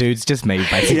Khan. Okay, dude, it's just me,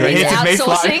 basically. Yeah, It's just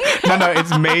me outsourcing? No,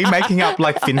 it's me making up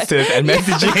like Finsters and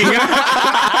messaging.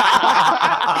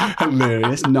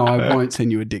 Hilarious. No, I won't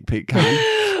send you a dick pic, Khan.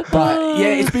 But yeah,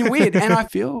 it's been weird. And I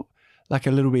feel like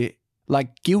a little bit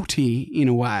like guilty in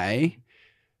a way.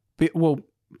 But, well,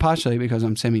 partially because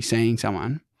I'm semi-seeing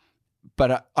someone.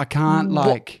 But I can't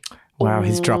like... Wow,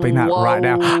 he's dropping that right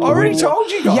now. I already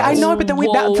told you guys. Yeah, I know, but then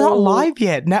that's not live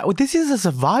yet. Now, this is a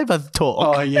Survivor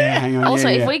talk. Oh, yeah, hang on. Also,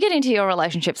 yeah. if we get into your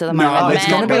relationships at the No, moment, it's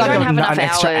man, gonna be we like don't have enough an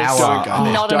extra hours.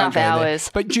 hour. Not Don't enough go there.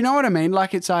 hours. But do you know what I mean?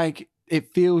 Like, it's like,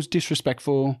 it feels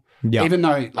disrespectful. Yeah. Even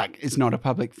though, like, it's not a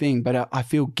public thing, but I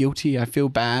feel guilty. I feel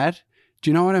bad.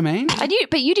 Do you know what I mean?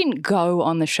 But you didn't go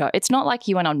on the show. It's not like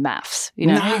you went on maths, you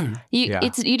know? No. You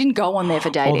didn't go on there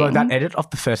for dating. Although that edit of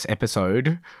the first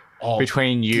episode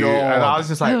between you, God. and I was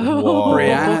just like, whoa.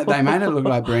 Brianna, they made it look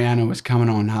like Brianna was coming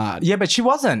on hard. Yeah, but she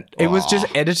wasn't. It was just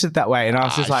edited that way, and I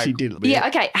was just like, she did a bit. Yeah,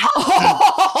 okay.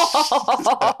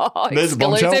 There's a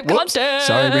bombshell. Exclusive Whoops. content.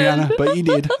 Sorry, Brianna, but you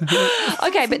did.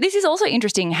 Okay, but this is also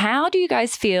interesting. How do you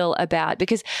guys feel about,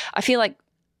 because I feel like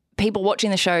people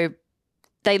watching the show,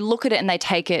 they look at it and they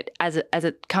take it as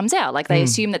it comes out. Like they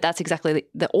assume that that's exactly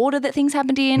the order that things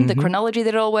happened in, the chronology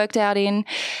that it all worked out in.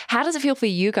 How does it feel for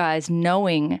you guys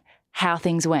knowing how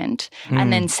things went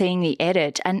and then seeing the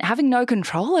edit and having no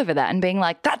control over that and being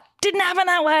like, that didn't happen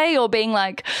that way, or being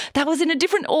like, that was in a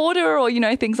different order, or, you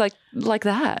know, things like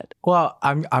that? well,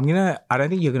 I don't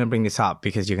think you're gonna bring this up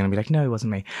because you're gonna be like, no, it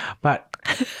wasn't me. But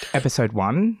episode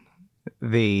 1,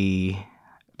 the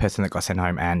person that got sent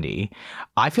home, Andy,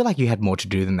 I feel like you had more to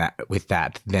do with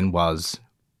that than was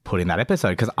put in that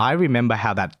episode, because I remember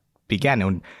how that began.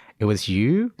 And it was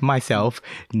you, myself,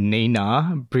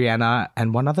 Nina, Brianna,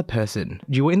 and one other person.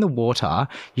 You were in the water.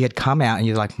 You had come out and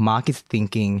you're like, Mark is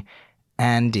thinking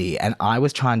Andy, and I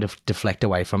was trying to deflect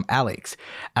away from Alex.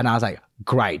 And I was like,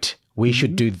 great, we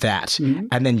should do that.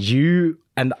 And then you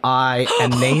and I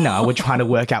and Nina were trying to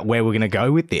work out where we're going to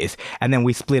go with this. And then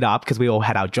we split up because we all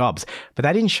had our jobs. But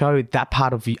that didn't show that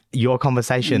part of your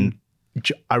conversation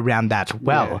around that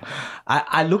well. Yeah.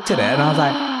 I looked at it and I was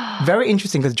like, very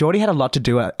interesting, because Jordie had a lot to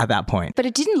do at that point. But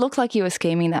it didn't look like you were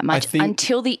scheming that much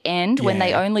until the end, when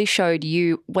they only showed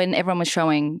you, when everyone was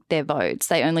showing their votes,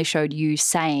 they only showed you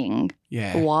saying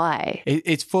why.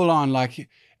 It's full on, like,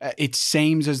 it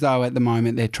seems as though at the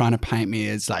moment they're trying to paint me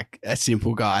as like a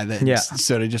simple guy that's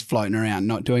sort of just floating around,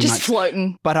 not doing much. Just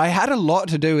floating. But I had a lot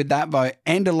to do with that vote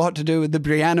and a lot to do with the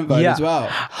Brianna vote as well.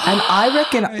 And I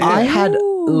reckon I had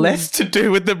less to do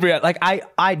with the Brianna. Like,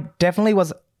 I definitely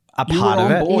was a part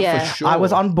of it. You were on board for sure. I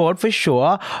was on board for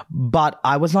sure, but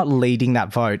I was not leading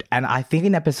that vote. And I think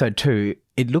in episode 2,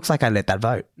 it looks like I led that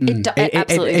vote. It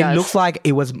absolutely does. It looks like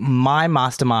it was my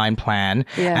mastermind plan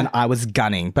and I was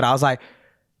gunning. But I was like,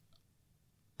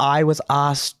 I was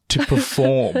asked to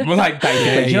perform, like,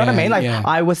 basically. Do you know what I mean? Like,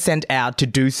 I was sent out to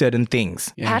do certain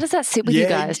things. How does that sit with you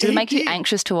guys? Does it make you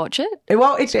anxious to watch it?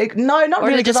 Well, no, not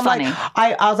really. Just I'm like,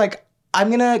 I was like, I'm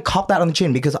going to cop that on the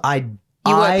chin, because I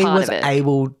was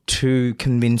able to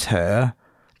convince her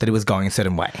that it was going a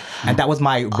certain way. And that was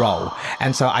my role.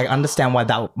 And so I understand why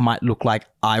that might look like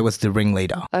I was the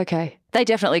ringleader. Okay. They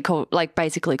definitely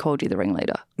basically called you the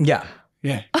ringleader. Yeah.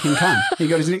 Yeah, King Khan. He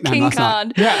got his nickname King last Khan.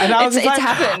 night. Yeah, and I was it's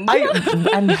happened.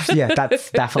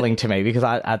 That's baffling to me, because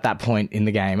at that point in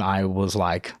the game, I was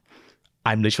like,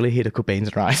 I'm literally here to cook beans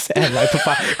and rice and like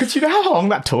because you know how long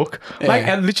that took. Like,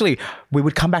 and literally, we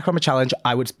would come back from a challenge.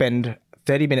 I would spend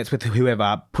 30 minutes with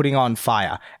whoever putting on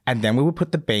fire, and then we would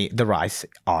put the rice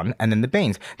on, and then the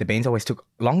beans. The beans always took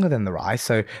longer than the rice,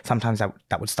 so sometimes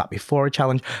that would start before a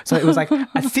challenge. So it was like a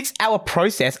 6-hour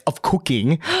process of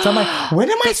cooking. So I'm like,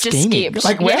 when am I scheming?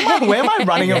 Like, where am I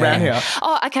running around here?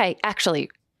 Oh, okay.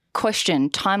 Actually, question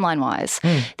timeline-wise.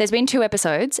 There's been 2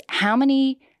 episodes. How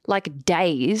many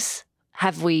days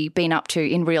have we been up to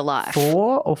in real life?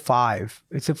 4 or 5?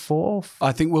 It's a 4.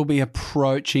 I think we'll be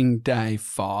approaching day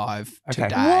 5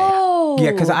 today. Whoa.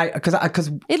 Yeah,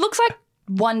 because it looks like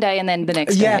one day and then the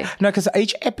next day. Yeah, no, because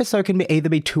each episode can either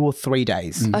be 2 or 3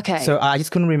 days. Okay. So I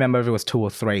just couldn't remember if it was 2 or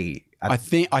 3. I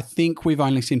think we've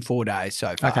only seen 4 days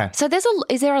so far. Okay. So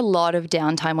is there a lot of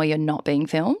downtime where you're not being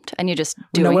filmed and you're just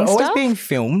doing we're stuff? always being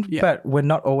filmed, but we're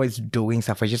not always doing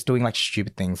stuff. We're just doing like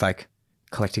stupid things like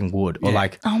collecting wood or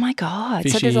like... Oh my God.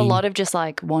 Fishing. So there's a lot of just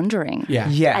like wandering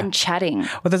and chatting.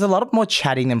 Well, there's a lot of more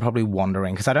chatting than probably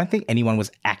wandering, because I don't think anyone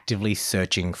was actively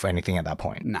searching for anything at that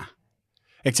point. Nah.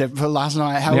 Except for last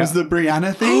night. How was the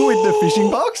Brianna thing with the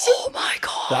fishing box? Oh my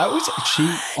God. That was,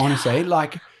 honestly,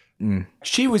 like,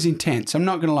 She was intense. I'm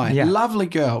not going to lie. Yeah. Lovely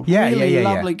girl. Yeah, really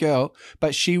lovely girl.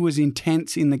 But she was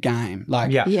intense in the game.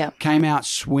 Like, came out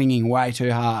swinging way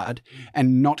too hard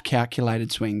and not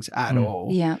calculated swings at all.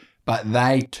 Yeah. But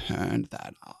they turned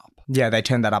that up. Yeah, they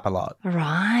turned that up a lot.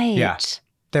 Right. Yeah.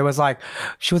 There was like,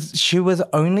 she was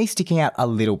only sticking out a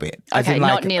little bit. Okay,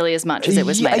 not nearly as much as it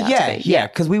was made out to be. Yeah,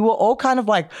 because we were all kind of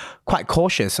like quite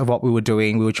cautious of what we were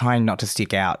doing. We were trying not to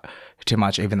stick out too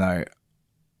much, even though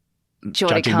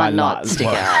Jordie can't not stick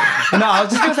out. No, I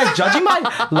was just going to say, judging by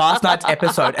last night's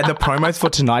episode and the promos for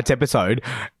tonight's episode,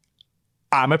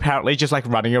 I'm apparently just like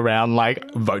running around like,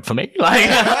 vote for me. Like,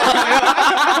 but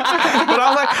I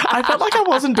was like, I felt like I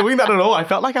wasn't doing that at all. I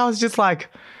felt like I was just like...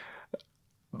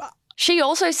 She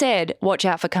also said, watch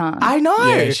out for Khan. I know.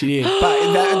 Yeah, she did.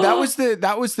 But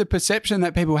that was the perception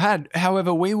that people had.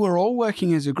 However, we were all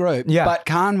working as a group. Yeah. But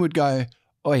Khan would go,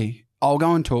 oi, I'll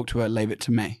go and talk to her, leave it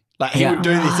to me. Like he would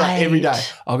do this like every day.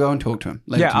 I'll go and talk to him.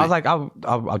 Leave it to I me. was like,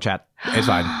 I'll chat. It's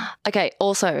fine. Okay,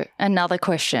 also another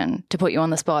question to put you on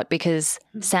the spot because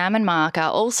Sam and Mark are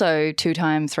also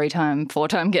 2-time, 3-time,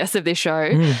 4-time guests of this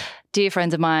show. Dear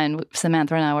friends of mine,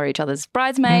 Samantha and I were each other's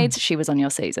bridesmaids. She was on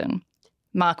your season.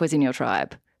 Mark was in your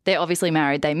tribe. They're obviously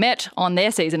married. They met on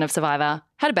their season of Survivor,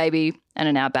 had a baby, and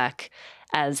are now back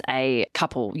as a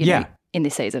couple, you know, in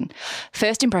this season.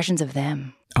 First impressions of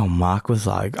them. Oh, Mark was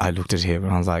like, I looked at him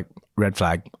and I was like, red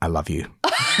flag, I love you.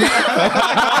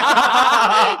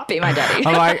 Be my daddy.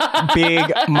 I'm like,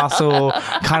 big muscle,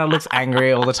 kind of looks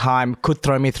angry all the time, could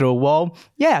throw me through a wall.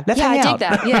 Yeah, let's hang out. I dig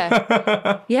that.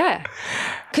 Yeah. Yeah.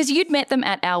 Because you'd met them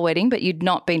at our wedding, but you'd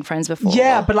not been friends before.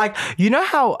 Yeah, but like, you know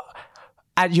how...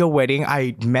 At your wedding,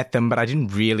 I met them, but I didn't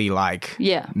really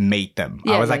meet them.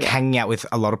 I was hanging out with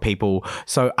a lot of people,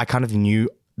 so I kind of knew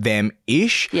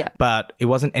them-ish, but it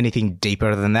wasn't anything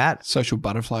deeper than that. Social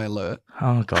butterfly alert.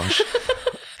 Oh, gosh.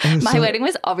 My wedding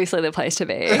was obviously the place to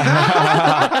be.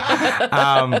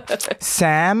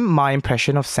 Sam, my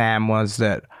impression of Sam was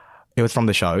that it was from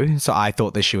the show, so I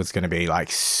thought that she was going to be like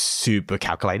super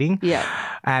calculating. Yeah.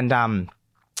 And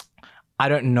I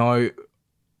don't know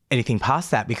anything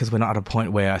past that because we're not at a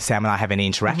point where Sam and I have any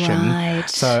interaction. Right.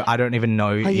 So I don't even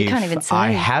know you can't even if say.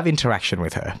 I have interaction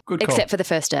with her. Good call. Except for the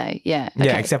first day, yeah.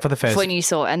 Yeah, except for the first. When you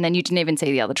saw, and then you didn't even see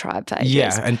the other tribe phases.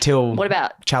 Yeah, until what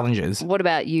about challenges. What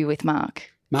about you with Mark?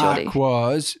 Mark Jordie?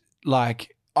 was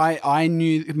like, I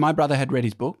knew my brother had read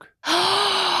his book.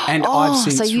 And I've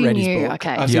since so you read knew, his book.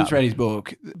 okay. I've since read his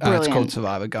book. It's Brilliant. called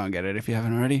Survivor. Go and get it if you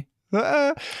haven't already.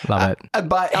 Love it.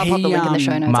 But I'll put the link in the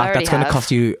show notes. Mark, that's going to cost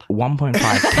you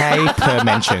 1.5K per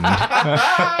mention.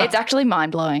 It's actually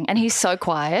mind-blowing. And he's so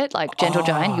quiet, like gentle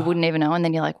giant, you wouldn't even know. And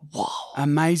then you're like, whoa.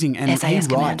 Amazing. And SAS he writes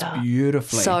Commander.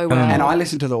 beautifully. So well. And I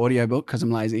listen to the audiobook because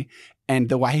I'm lazy. And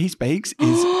the way he speaks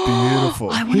is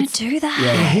beautiful. I want to do that.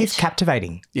 Yeah. He's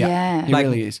captivating. Yeah. He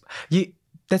really is.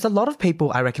 There's a lot of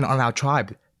people, I reckon, on our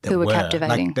tribe that Who were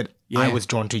captivating. Like, that I was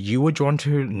drawn to. You were drawn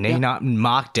to Nina,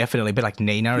 Mark definitely, but like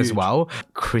Nina as well.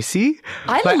 Chrissy.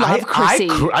 I love Chrissy.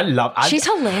 She's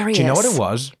hilarious. Do you know what it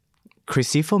was?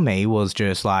 Chrissy for me was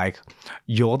just like,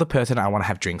 you're the person I want to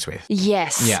have drinks with.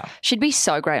 Yes. Yeah. She'd be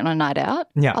so great on a night out.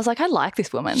 Yeah. I was like, I like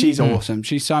this woman. She's awesome.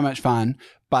 She's so much fun.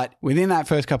 But within that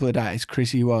first couple of days,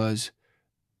 Chrissy was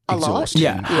a lot. exhausting.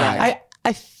 Yeah.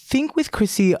 I think with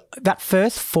Chrissy, that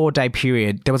first 4-day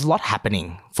period, there was a lot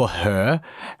happening for her.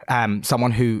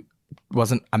 Someone who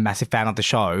wasn't a massive fan of the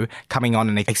show, coming on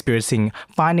and experiencing,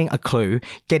 finding a clue,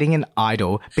 getting an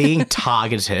idol, being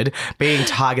targeted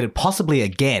possibly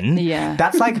again. Yeah.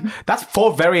 That's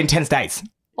 4 very intense days.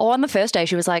 Or on the first day,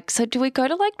 she was like, so do we go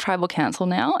to like tribal council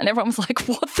now? And everyone was like,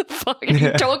 what the fuck are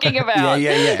you talking about?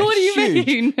 Yeah. What do you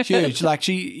mean? Huge. Like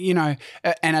she, you know,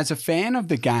 and as a fan of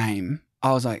the game,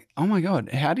 I was like, oh my God,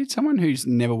 how did someone who's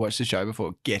never watched the show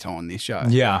before get on this show?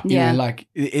 Yeah. You know, like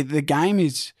the game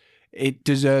it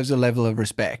deserves a level of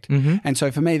respect. Mm-hmm. And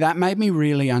so for me, that made me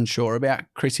really unsure about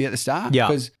Chrissy at the start. Yeah.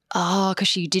 Because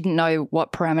she didn't know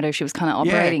what parameter she was kind of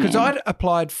operating in. because I'd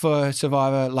applied for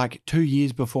Survivor like 2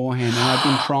 years beforehand and I'd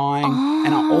been trying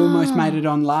and I almost made it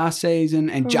on last season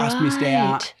and just missed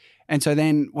out. And so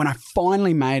then when I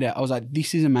finally made it, I was like,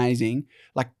 this is amazing.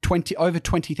 Like over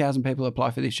 20,000 people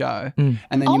apply for this show. And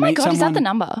then Oh you my meet God, someone, is that the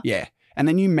number? Yeah. And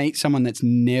then you meet someone that's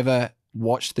never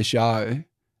watched the show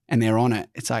and they're on it.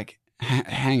 It's like,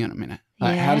 hang on a minute.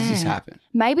 Like, how does this happen?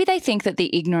 Maybe they think that the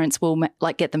ignorance will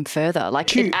like get them further.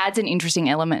 Like it adds an interesting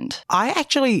element. I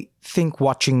actually think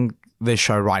watching the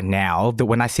show right now that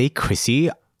when I see Chrissy,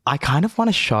 I kind of want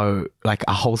to show like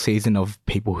a whole season of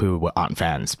people who aren't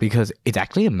fans because it's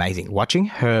actually amazing. Watching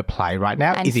her play right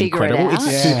now And is figure it incredible.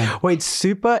 out. It's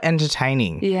super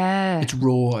entertaining. Yeah. It's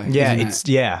raw. Yeah, isn't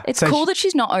it? It's So cool that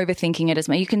she's not overthinking it as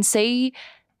much. You can see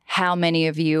how many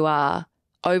of you are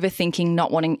overthinking,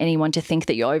 not wanting anyone to think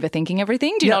that you're overthinking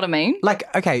everything. Do you know what I mean?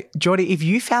 Like, okay, Jordie, if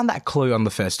you found that clue on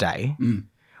the first day,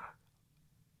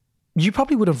 you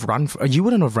probably would have you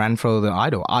wouldn't have ran for the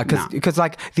idol because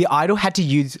like the idol had to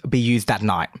be used that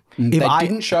night. They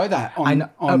didn't show that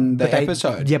on the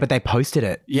episode. Yeah, but they posted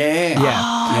it.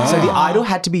 Yeah. So the idol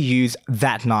had to be used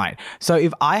that night. So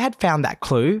if I had found that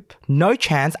clue, no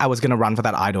chance I was going to run for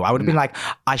that idol. I would have been like,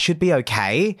 I should be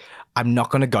okay. I'm not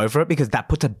going to go for it because that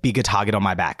puts a bigger target on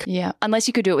my back. Yeah, unless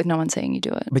you could do it with no one seeing you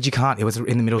do it. But you can't. It was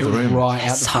in the middle of the room. Right out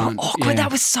the So front. awkward. Yeah. That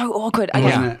was so awkward.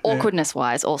 Okay,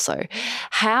 awkwardness-wise also.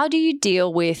 How do you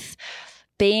deal with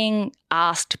being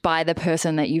asked by the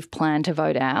person that you've planned to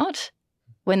vote out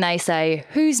when they say,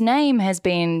 whose name has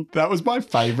been That was my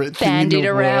favourite thing bandied in the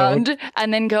around world.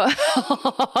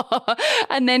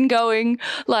 and then going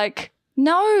like,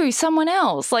 no, someone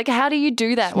else. Like, how do you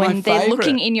do that my when they're favourite.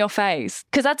 looking in your face?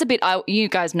 Because that's a bit, you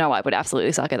guys know I would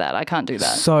absolutely suck at that. I can't do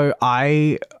that. So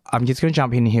I'm just going to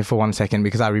jump in here for 1 second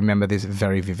because I remember this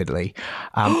very vividly.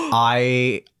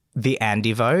 The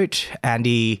Andy vote,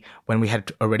 when we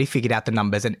had already figured out the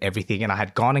numbers and everything, and I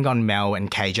had gone Mel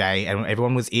and KJ and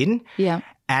everyone was in. Yeah.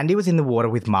 Andy was in the water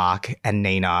with Mark and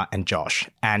Nina and Josh.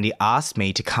 Andy asked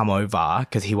me to come over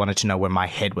because he wanted to know where my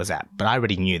head was at, but I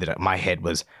already knew that my head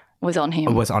was on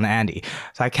him. was on Andy.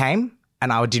 So I came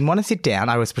and I didn't want to sit down.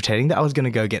 I was pretending that I was going to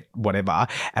go get whatever.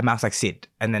 And Mark's like, sit.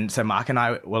 And then so Mark and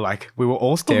I were like, we were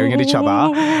all staring at each other.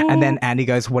 And then Andy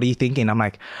goes, what are you thinking? I'm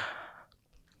like,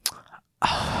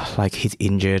 like he's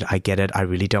injured. I get it. I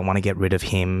really don't want to get rid of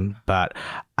him, but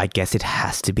I guess it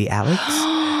has to be Alex.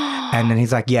 And then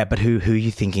he's like, yeah, but who are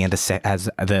you thinking as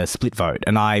the split vote?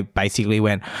 And I basically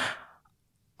went,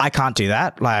 I can't do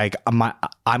that. Like, I'm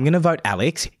going to vote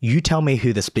Alex. You tell me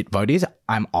who the split vote is.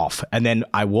 I'm off. And then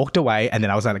I walked away and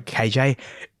then I was like, KJ,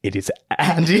 it is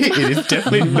Andy. It is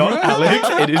definitely not Alex.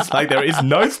 It is like there is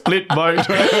no split vote.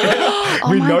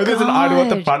 We know there's an idol at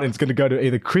the front and it's going to go to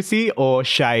either Chrissy or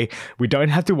Shay. We don't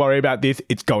have to worry about this.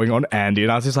 It's going on Andy.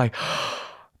 And I was just like,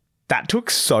 that took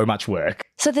so much work.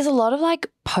 So there's a lot of like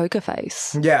poker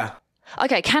face. Yeah.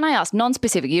 Okay, can I ask,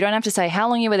 non-specific, you don't have to say how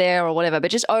long you were there or whatever,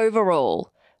 but just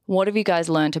overall, what have you guys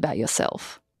learnt about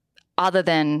yourself other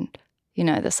than,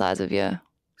 the size of your,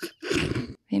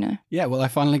 Yeah, well, I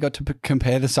finally got to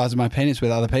compare the size of my penis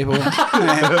with other people. and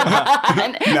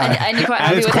you're quite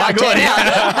happy with how it turned out.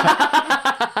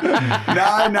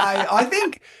 No. I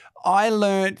think I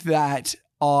learnt that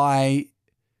I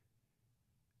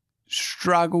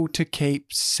struggle to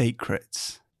keep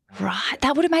secrets. Right.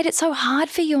 That would have made it so hard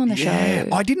for you on the show.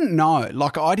 I didn't know.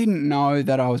 I didn't know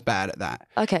that I was bad at that.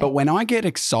 Okay. But when I get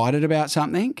excited about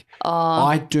something,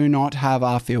 I do not have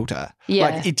a filter. Yeah.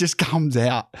 Like, it just comes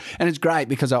out. And it's great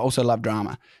because I also love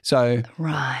drama. So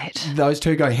right. those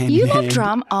two go hand You in hand. love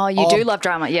drama. Oh, you do love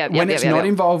drama. Yeah. When it's not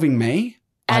involving me.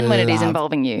 And when it is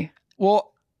involving you.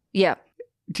 Well, yeah.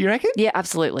 do you reckon? Yeah,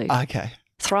 absolutely. Okay.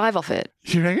 Thrive off it.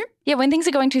 Do you reckon? Yeah, when things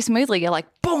are going too smoothly, you're like,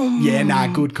 boom. Yeah,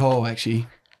 good call, actually.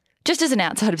 Just as an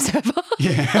outside observer.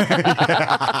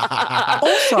 Yeah.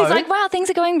 Also, He's like, wow, things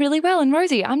are going really well. And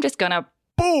Rosie, I'm just going to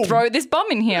throw this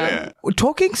bomb in here.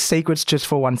 talking secrets just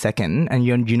for 1 second and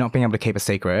you're not being able to keep a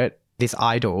secret, this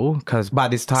idol, because by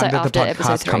this time that the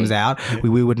podcast comes out,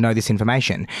 we would know this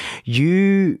information.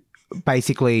 You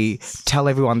basically tell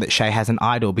everyone that Shay has an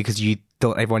idol because you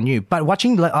thought everyone knew. But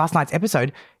watching last night's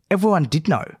episode, everyone did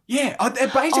know. Yeah, basically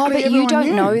but everyone you don't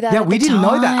knew. know that. Yeah, at we the didn't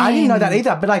know that. I didn't know time. that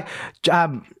either. But like,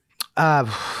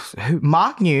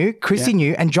 Mark knew, Chrissy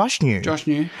knew, and Josh knew. Josh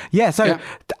knew. Yeah, so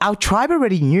our tribe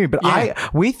already knew, but I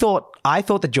thought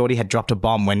that Jordie had dropped a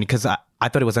bomb because I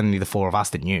thought it was only the four of us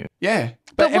that knew. Yeah.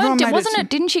 But everyone made wasn't it?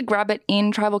 Didn't she grab it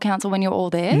in tribal council when you were all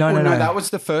there? No, that was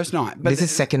the first night. But this is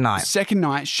second night. Second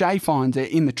night, Shay finds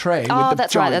it in the tree with the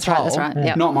that's giant right, pole. that's right.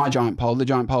 Yep. Not my giant pole, the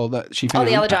giant pole that she found.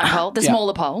 Oh, the other giant pole, the Yeah.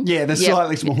 smaller pole. Yeah, the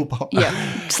slightly smaller pole.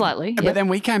 Yeah, slightly. But then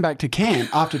we came back to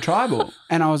camp after tribal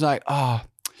and I was like, oh,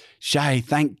 Shay,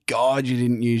 thank God you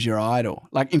didn't use your idol.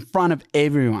 Like in front of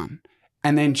everyone.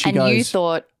 And then she goes. And you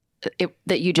thought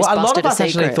that you just Well, a lot busted of us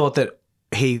secret. actually thought that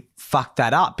he fucked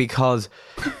that up because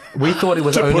we thought it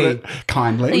was to only... put it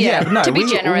kindly. Yeah. no, to be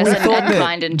generous and thought that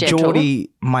kind and gentle.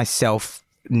 Jordie, myself,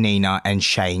 Nina and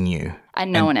Shay knew.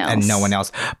 And no one else. And no one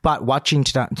else. But watching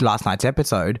last night's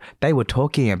episode, they were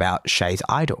talking about Shay's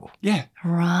idol. Yeah.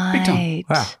 Right. Big time.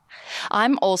 Wow.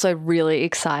 I'm also really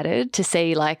excited to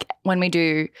see, like, when we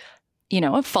do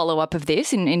a follow-up of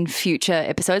this in future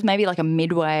episodes, maybe like a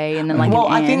midway and then like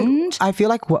an end. I feel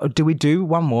like, do we do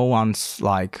one more once,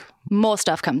 like... More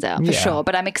stuff comes out for sure.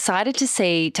 But I'm excited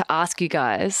to ask you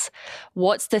guys,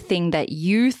 what's the thing that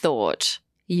you thought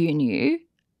you knew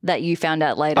that you found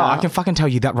out later? Oh, I can fucking tell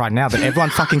you that right now, that everyone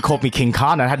fucking called me King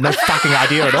Khan and I had no fucking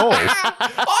idea at all.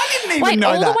 I didn't even know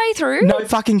all that. the way through? No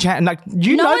fucking chance. Like,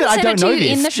 you No know one that I said don't it to know you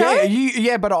this. in the show?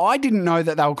 Yeah, but I didn't know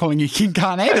that they were calling you King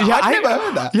Khan either. Yeah, I'd never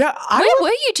heard that. Yeah, Where were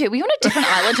you two? Were you on a different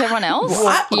island to everyone else?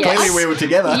 What? Yes. Clearly we were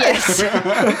together. Yes.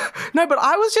 No, but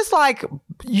I was just like,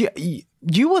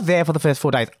 you were there for the first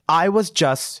 4 days. I was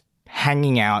just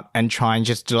hanging out and trying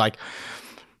just to like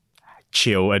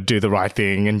chill and do the right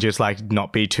thing and just like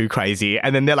not be too crazy.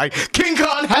 And then they're like, King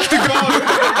Khan has to go.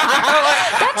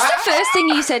 That's the first thing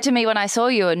you said to me when I saw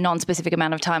you a non-specific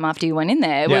amount of time after you went in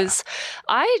there was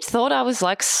I thought I was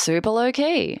like super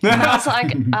low-key. And I was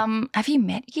like, have you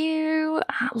met you?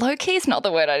 Low-key is not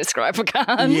the word I describe for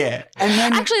Khan. Yeah. And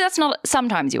then Actually, that's not –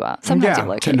 sometimes you are. Sometimes you're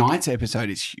low-key. tonight's episode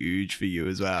is huge for you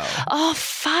as well. Oh,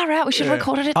 far out. We should have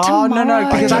recorded it Oh, tomorrow. no,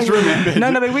 because I just remembered.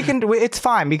 No, but we can. It's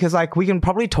fine because like we can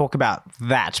probably talk about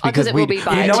that because it will be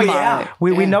by we know tomorrow.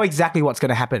 we know exactly what's going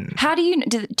to happen. How do you –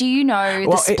 do you know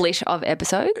the split of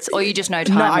episodes or you just know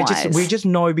time-wise? We just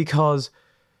know because,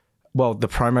 well, the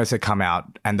promos that come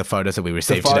out and the photos that we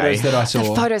received The photos today. that I saw.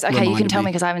 The photos. Okay, you can reminded tell me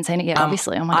me because I haven't seen it yet,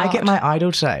 obviously. Oh, my God. I get my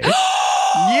idol today.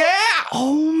 Yeah.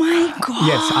 Oh, my God.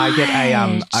 Yes, I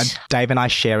get Dave and I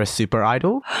share a super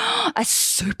idol. A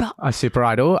super A super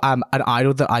idol, an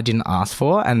idol that I didn't ask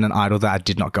for and an idol that I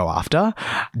did not go after.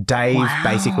 Dave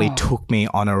basically took me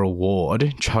on a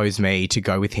reward, chose me to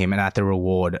go with him, and at the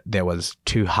reward there was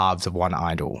 2 halves of one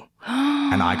idol.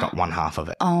 And I got 1/2 of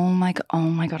it. Oh my God,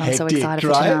 I'm so excited for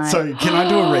right? tonight. So can I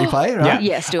do a replay, right? Yeah.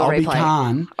 Yes, do a I'll replay. Be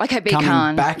Khan. Okay, be coming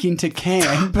Khan. back into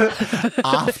camp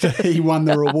after he won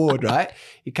the reward, right?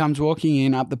 He comes walking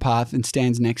in up the path and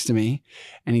stands next to me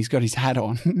and he's got his hat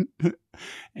on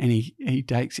and he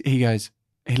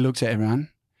looks at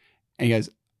everyone and he goes,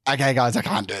 okay, guys, I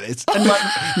can't do this. And like,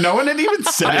 no one had even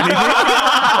said anything.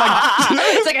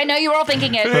 It's like, I know you were all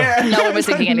thinking it. No one was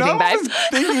thinking anything, babe. No one was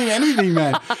thinking anything,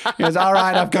 man. He goes, all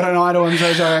right, I've got an idol. I'm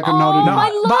so sorry I couldn't hold it my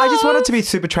in. love. But I just wanted to be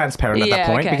super transparent at that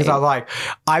point okay. because I was like,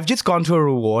 I've just gone to a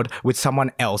reward with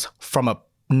someone else from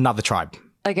another tribe.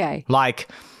 Okay. Like,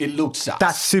 It looked sus.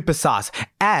 that's super sus.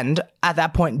 And at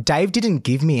that point, Dave didn't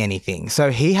give me anything.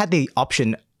 So he had the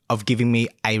option of giving me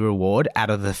a reward out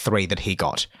of the 3 that he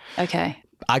got. Okay.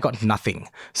 I got nothing.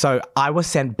 So I was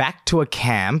sent back to a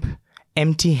camp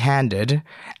empty-handed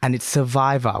and it's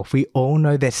Survivor. We all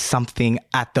know there's something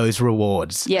at those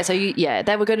rewards. Yeah, so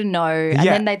they were good to know and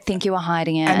then they'd think you were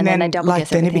hiding it and then they double guess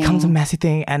then everything. it becomes a massive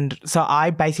thing. And so I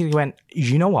basically went,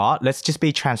 you know what? Let's just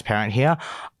be transparent here.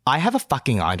 I have a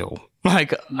fucking idol.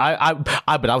 Like but I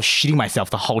was shitting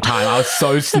myself the whole time. I was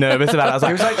so nervous about it. I was He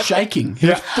like, was like shaking. He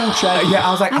was full shaking. yeah,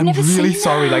 I was like, I'm never really seen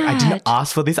sorry. Like I that. didn't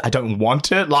ask for this. I don't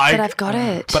want it. Like, But I've got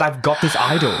it. But I've got this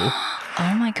idol.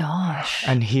 Oh my gosh.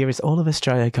 And here is all of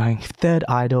Australia going 3rd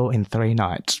idol in 3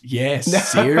 nights. Yes,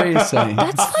 seriously.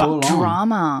 That's full like on.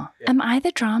 drama. Am I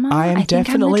the drama? I am think I'm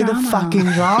definitely the drama. fucking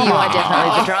drama. You are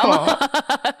definitely the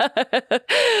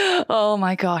drama. Oh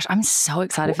my gosh. I'm so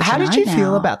excited for How tonight did you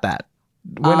feel now. about that?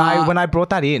 When I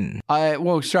brought that in?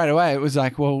 Well, straight away it was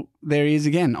like, well, there he is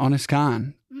again, Honest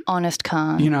Khan. Honest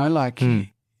Khan. You know, like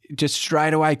just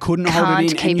straight away couldn't hold Can't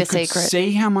it in. keep and you a could secret.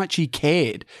 see how much he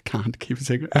cared. Can't keep a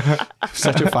secret.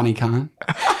 Such a funny Khan.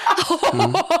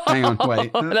 Hang on,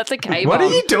 wait. That's a K-bomb. What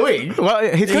are you doing?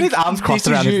 Well, he's got his arms crossed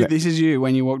around his neck. This is you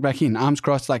when you walked back in. Arms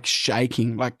crossed, like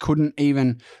shaking, like couldn't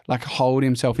even like hold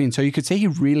himself in. So you could see he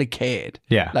really cared.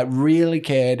 Yeah. Like really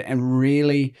cared and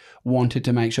really wanted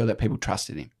to make sure that people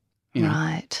trusted him. You know?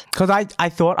 Right. Because I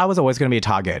thought I was always going to be a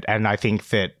target. And I think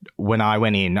that when I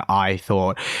went in, I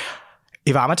thought,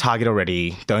 if I'm a target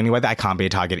already, the only way that I can't be a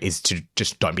target is to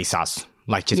just don't be sus.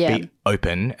 Like just be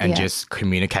open and just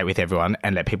communicate with everyone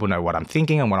and let people know what I'm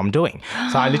thinking and what I'm doing.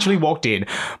 So I literally walked in.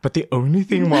 But the only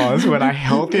thing was when I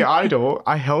held the idol,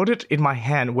 I held it in my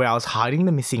hand where I was hiding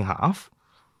the missing half.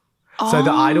 So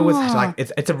the idol was like,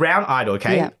 it's a round idol,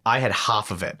 okay? Yeah. I had half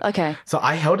of it. Okay. So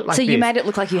I held it like So this. you made it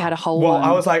look like you had a whole Well, one.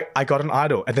 I was like, I got an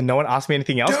idol. And then no one asked me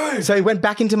anything else. Dude. So it went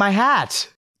back into my hat.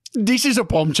 This is a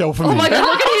bombshell for me. Oh my God,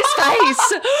 look at his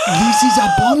face. This is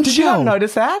a bombshell. Did you not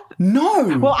notice that?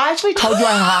 No. Well, I actually told you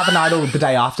I had half an idol the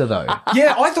day after, though.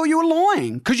 yeah, I thought you were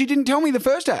lying because you didn't tell me the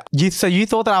first day. So you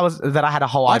thought that I had a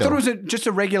whole I idol? thought it was just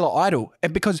a regular idol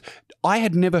because I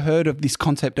had never heard of this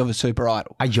concept of a super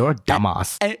idol. You're a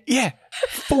dumbass. And, yeah,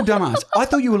 full dumbass. I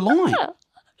thought you were lying.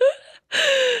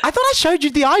 I thought I showed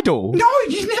you the idol. No,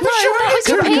 you never showed that was it.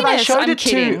 your Because penis. I'm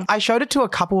kidding. I showed it to a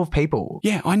couple of people.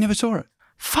 Yeah, I never saw it.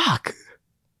 Fuck.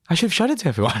 I should have showed it to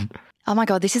everyone. Oh my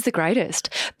God, this is the greatest.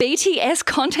 BTS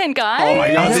content, guys. Oh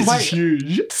my God, this this is is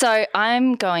huge. So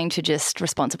I'm going to just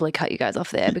responsibly cut you guys off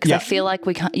there because I feel like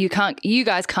you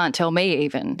guys can't tell me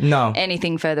even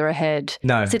anything further ahead.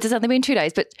 No. Since it's only been 2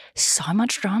 days, but so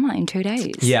much drama in 2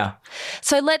 days. Yeah.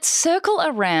 So let's circle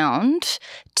around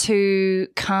to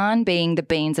Khan being the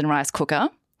beans and rice cooker.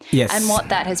 Yes. And what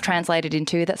that has translated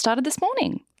into that started this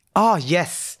morning. Oh,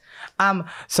 yes.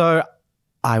 So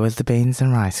I was the beans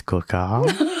and rice cooker.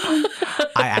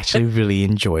 I actually really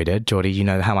enjoyed it. Jordie, you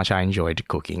know how much I enjoyed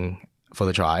cooking for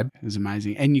the tribe. It was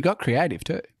amazing. And you got creative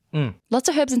too. Lots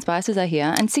of herbs and spices are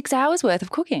here and 6 hours worth of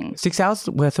cooking. 6 hours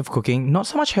worth of cooking. Not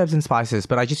so much herbs and spices,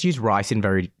 but I just used rice in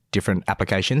very different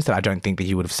applications that I don't think that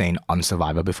you would have seen on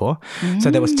Survivor before. So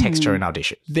there was texture in our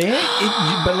dishes.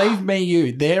 Believe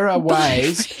me, there are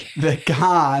ways that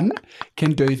Khan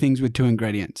can do things with 2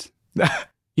 ingredients.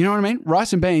 You know what I mean?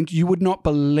 Rice and beans, you would not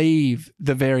believe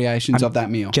the variations of that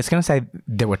meal. Just going to say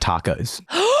there were tacos.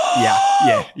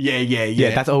 Yeah.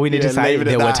 That's all we need to say.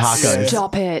 There were tacos.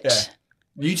 Stop it. Yeah.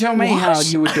 You tell me how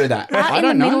you would do that. Out I in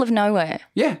don't the know. middle of nowhere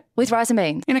Yeah, with rice and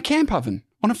beans. in a camp oven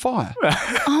on a fire.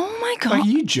 Oh my God. Are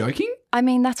you joking? I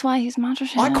mean, that's why he's Master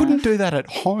Chef. I couldn't do that at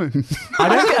home. I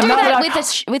don't think, do no, that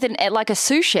no, with like a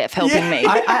sous chef helping me.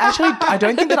 I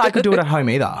don't think that I could do it at home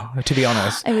either, to be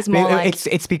honest. It was more like-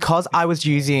 It's because I was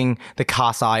using the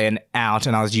cast iron out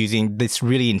and I was using this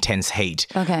really intense heat.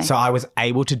 Okay. So I was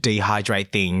able to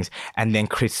dehydrate things and then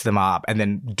crisp them up and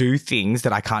then do things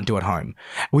that I can't do at home,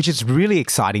 which is really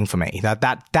exciting for me.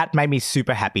 That made me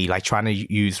super happy, like trying to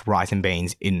use rice and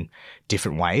beans in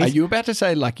different ways. Are you about to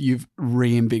say like you've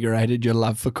reinvigorated your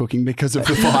love for cooking because of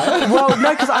the fire? Well,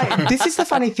 no, because this is the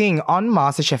funny thing. On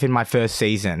MasterChef in my first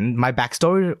season, my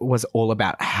backstory was all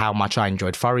about how much I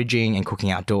enjoyed foraging and cooking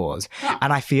outdoors.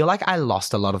 And I feel like I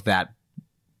lost a lot of that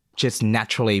just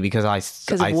naturally because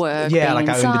of work, yeah, being like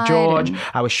I owned the inside George. and-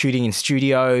 I was shooting in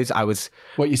studios.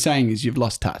 What you're saying is you've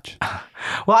lost touch.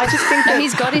 Well, I just think No, that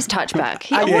he's got his touch back.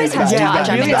 He always has yeah, touch.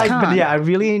 I mean, it's Khan. I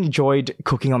really enjoyed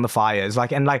cooking on the fires.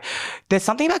 There's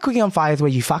something about cooking on fires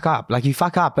where you fuck up. Like you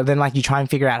fuck up, but then like you try and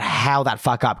figure out how that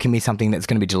fuck up can be something that's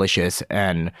going to be delicious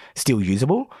and still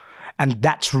usable. And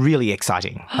that's really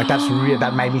exciting. Like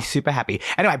that made me super happy.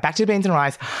 Anyway, back to beans and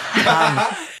rice.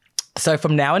 So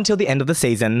from now until the end of the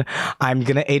season, I'm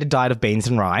going to eat a diet of beans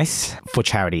and rice for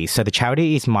charity. So the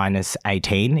charity is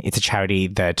 -18. It's a charity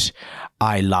that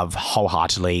I love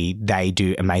wholeheartedly. They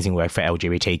do amazing work for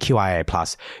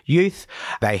LGBTQIA+ youth.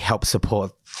 They help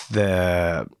support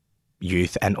the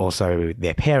youth and also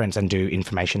their parents and do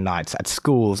information nights at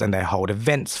schools, and they hold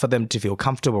events for them to feel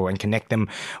comfortable and connect them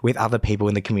with other people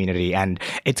in the community. And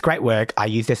it's great work. I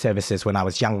used their services when I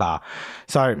was younger.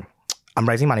 So I'm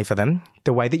raising money for them.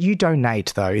 The way that you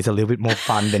donate, though, is a little bit more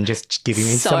fun than just giving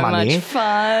me some money. So much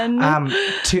fun.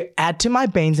 To add to my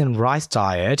beans and rice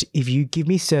diet, if you give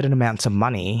me certain amounts of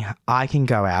money, I can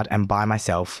go out and buy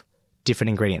myself different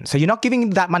ingredients. So you're not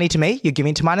giving that money to me. You're giving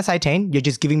it to -18. You're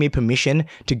just giving me permission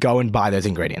to go and buy those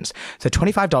ingredients. So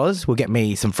 $25 will get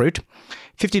me some fruit.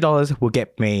 $50 will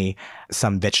get me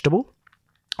some vegetable.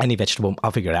 Any vegetable,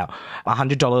 I'll figure it out.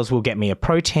 $100 will get me a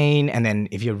protein. And then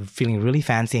if you're feeling really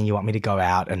fancy and you want me to go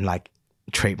out and like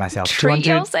treat myself, Treat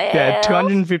yourself. Yeah,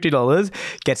 $250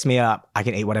 gets me up. I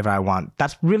can eat whatever I want.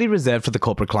 That's really reserved for the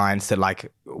corporate clients that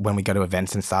like when we go to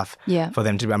events and stuff. Yeah. For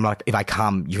them to, I'm like, if I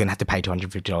come, you're going to have to pay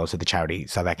 $250 to the charity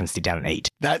so they can sit down and eat.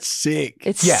 That's sick.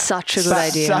 It's yeah. such a good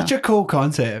idea. Such a cool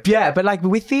concept. Yeah, but like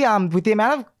with the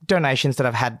amount of donations that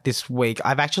I've had this week,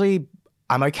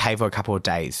 I'm okay for a couple of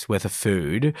days worth of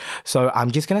food. So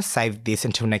I'm just going to save this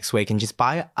until next week and just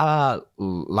buy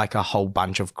like a whole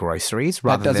bunch of groceries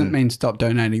rather That doesn't mean stop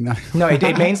donating though. No,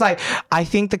 it means like I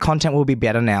think the content will be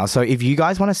better now. So if you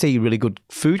guys want to see really good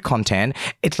food content,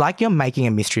 it's like you're making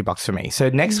a mystery box for me. So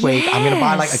next week I'm going to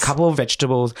buy like a couple of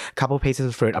vegetables, a couple of pieces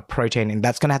of fruit, a protein, and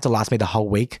that's going to have to last me the whole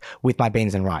week with my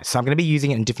beans and rice. So I'm going to be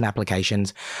using it in different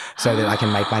applications so that I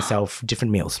can make myself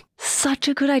different meals. Such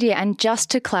a good idea. And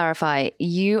just to clarify,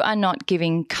 you are not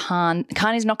giving Khan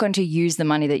is not going to use the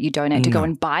money that you donate to go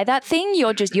and buy that thing.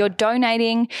 You're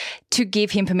donating to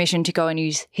give him permission to go and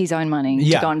use his own money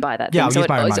to go and buy that thing. Yeah, I'll so use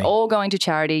my own it's money. all going to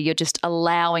charity. You're just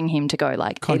allowing him to go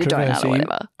like eat a donut or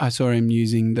whatever. I saw him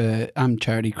using the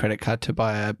charity credit card to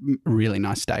buy a really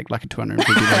nice steak, like a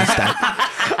 $250 steak.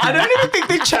 I don't even think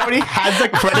the charity has a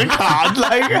credit card.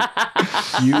 Like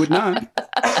You would know.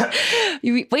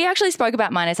 We actually spoke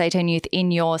about -18 youth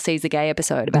in your Seize the Gay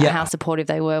episode about how supportive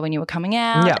they were when you were coming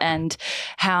out and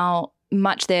how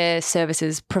much their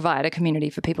services provide a community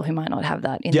for people who might not have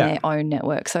that in their own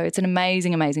network. So it's an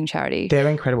amazing, amazing charity. They're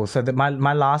incredible. So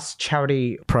my last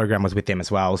charity program was with them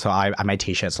as well. So I made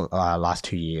T-shirts last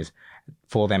 2 years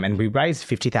for them, and we raised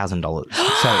 $50,000. So it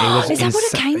was Is that what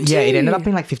it came to? Yeah, it ended up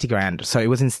being like $50,000. So it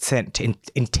was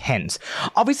intense.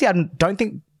 Obviously, I don't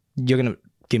think you're going to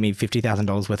give me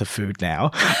 $50,000 worth of food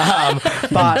now.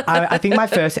 But I think my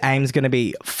first aim is going to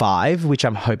be 5, which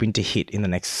I'm hoping to hit in the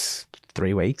next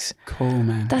 3 weeks. Cool,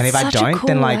 man. That's and if I such a don't, cool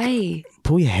then like way.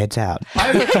 pull your heads out.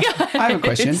 I have a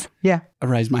question. Yeah. I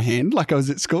raised my hand like I was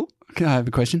at school. Okay, I have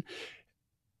a question.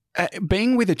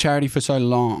 Being with a charity for so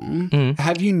long,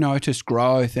 have you noticed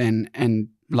growth and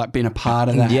like been a part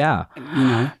of that? Yeah. You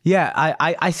know? Yeah,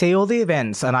 I see all the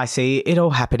events and I see it all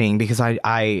happening because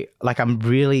I'm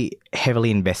really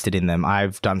heavily invested in them.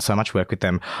 I've done so much work with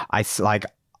them. I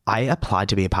applied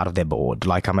to be a part of their board.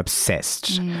 Like, I'm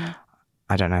obsessed.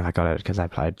 I don't know if I got it because I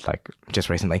applied like just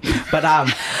recently. But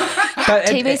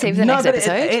TBC for the next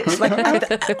episode. It's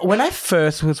like when I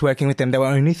first was working with them, they were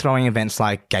only throwing events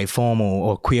like gay formal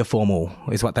or queer formal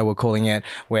is what they were calling it,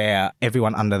 where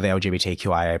everyone under the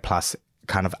LGBTQIA plus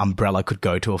kind of umbrella could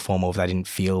go to a formal if they didn't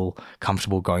feel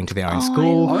comfortable going to their own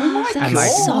school.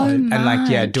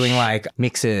 Doing like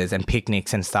mixes and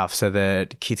picnics and stuff so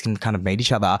that kids can kind of meet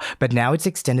each other. But now it's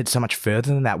extended so much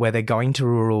further than that, where they're going to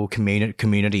rural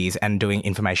communities and doing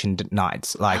information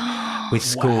nights like with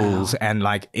schools. And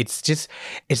like it's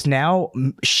now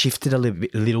shifted a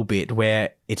little bit where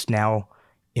it's now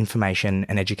information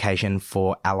and education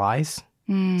for allies.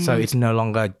 So it's no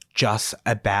longer just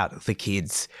about the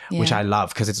kids, which I love,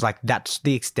 because it's like that's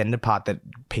the extended part that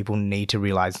people need to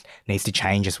realize needs to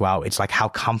change as well. It's like how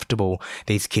comfortable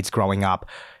these kids growing up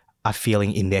are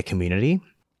feeling in their community.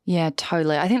 Yeah,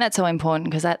 totally. I think that's so important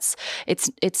because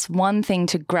it's one thing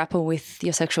to grapple with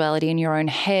your sexuality in your own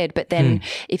head, but then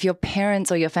if your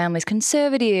parents or your family's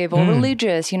conservative or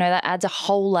religious, you know, that adds a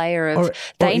whole layer of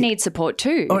they need support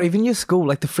too. Or even your school,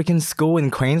 like the freaking school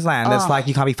in Queensland that's like,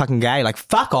 you can't be fucking gay. Like,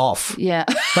 fuck off. Yeah.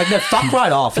 Like, no, fuck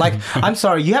right off. Like, I'm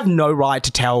sorry, you have no right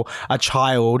to tell a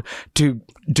child to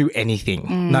do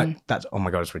anything. No, that's, oh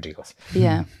my God, it's ridiculous.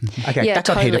 Yeah. Okay, Yeah, that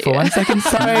got totally. heated for 1 second.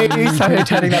 Sorry,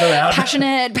 turning that around.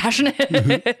 Passionate.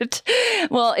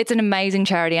 Well, it's an amazing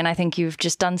charity, and I think you've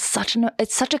just done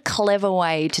it's such a clever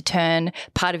way to turn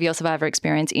part of your Survivor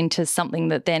experience into something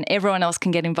that then everyone else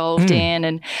can get involved in.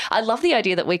 And I love the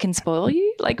idea that we can spoil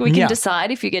you. Like, we can decide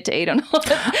if you get to eat or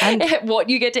not and what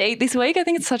you get to eat this week. I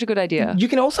think it's such a good idea. You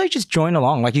can also just join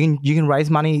along. Like, you can raise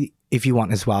money if you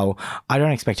want as well. I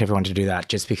don't expect everyone to do that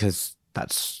just because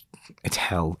it's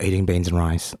hell. Eating beans and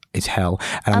rice is hell.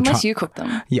 And Unless you cook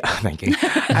them. Yeah, thank you.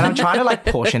 And I'm trying to like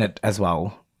portion it as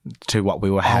well to what we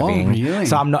were having. Oh, really?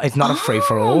 So it's not a free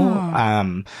for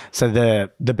all. So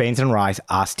the beans and rice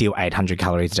are still 800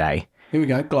 calories a day. Here we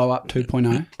go. Glow Up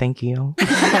 2.0. Thank you.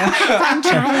 I'm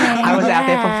trying. I was out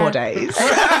there for 4 days.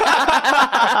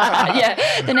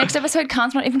 Yeah, the next episode,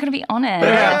 Khan's not even going to be on it.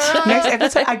 Next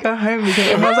episode, I go home because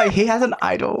everyone's like, he has an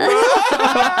idol.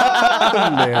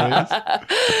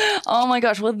 Oh my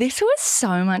gosh. Well, this was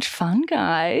so much fun,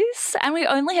 guys. And we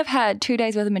only have had 2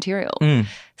 days worth of material.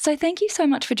 So thank you so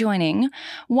much for joining.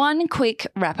 One quick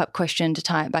wrap-up question to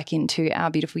tie it back into our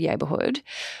beautiful yayborhood.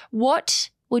 What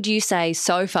would you say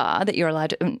so far that you're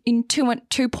allowed to, in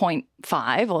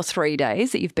 2.5 or 3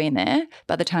 days that you've been there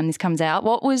by the time this comes out,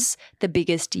 what was the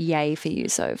biggest yay for you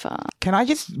so far? Can I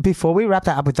just, before we wrap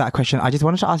that up with that question, I just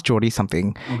wanted to ask Jordie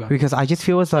something because I just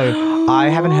feel as though I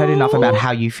haven't heard enough about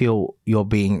how you feel you're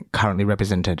being currently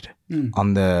represented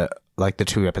on the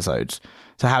 2 episodes.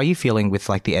 So how are you feeling with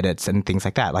like the edits and things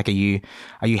like that? Like, are you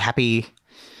happy?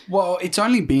 Well, it's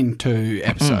only been 2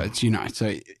 episodes, you know,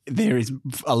 so there is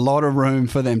a lot of room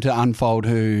for them to unfold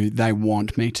who they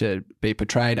want me to be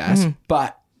portrayed as.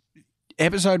 But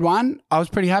episode 1, I was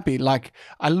pretty happy. Like,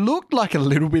 I looked like a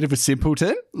little bit of a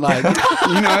simpleton, like,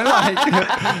 you know,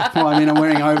 like, well, I mean, I'm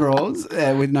wearing overalls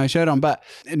with no shirt on, but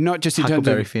not just in terms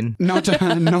of Finn. not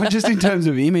just in terms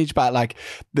of image, but like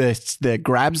the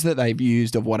grabs that they've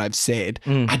used of what I've said.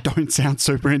 I don't sound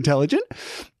super intelligent.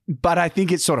 But I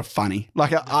think it's sort of funny.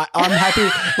 Like, I'm happy.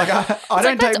 Like, I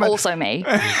don't take also me.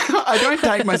 I don't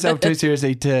take myself too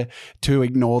seriously to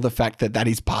ignore the fact that that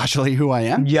is partially who I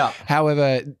am. Yeah.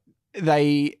 However,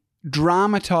 they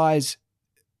dramatize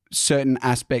certain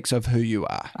aspects of who you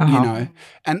are, you know,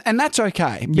 and that's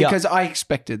okay because I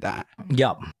expected that.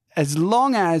 Yep. As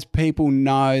long as people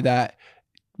know that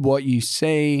what you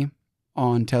see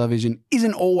on television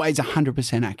isn't always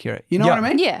 100% accurate. You know what I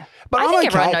mean? Yeah. But I I'm think okay.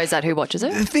 everyone knows that who watches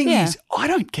it. The thing is, I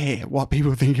don't care what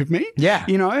people think of me. Yeah.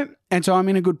 You know? And so I'm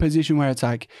in a good position where it's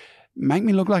like, make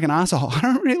me look like an asshole. I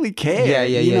don't really care.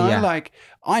 Yeah. Like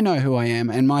I know who I am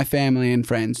and my family and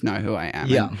friends know who I am.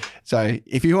 Yeah. And so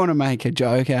if you want to make a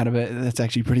joke out of it, that's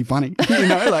actually pretty funny.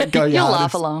 Like go your You'll hardest.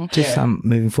 laugh along. Just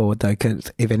moving forward though,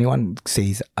 because if anyone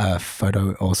sees a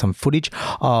photo or some footage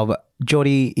of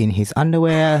Jordie in his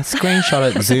underwear,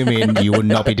 screenshot it, zoom in, you will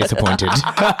not be disappointed.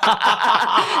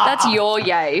 That's your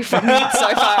yay from so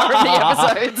far from the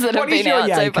episodes that have been out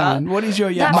so far. Khanh? What is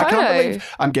your yay? That I can't photo.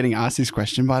 believe I'm getting asked this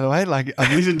question, by the way. Like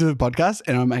I've listened to the podcast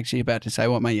and I'm actually about to say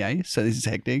what my yay is, so this is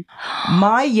hectic.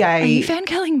 My Are you yay.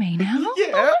 fangirling me now?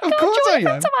 Yeah, of course I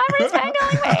am. Survivor is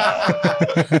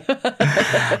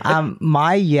fangirling me.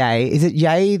 My yay, is it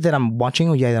yay that I'm watching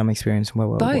or yay that I'm experiencing?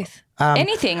 Both.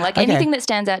 Anything that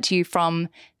stands out to you from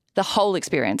the whole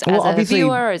experience as a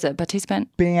viewer, as a participant.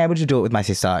 Being able to do it with my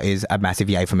sister is a massive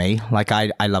yay for me. Like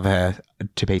I love her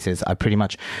to pieces. I pretty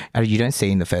much, you don't see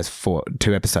in the first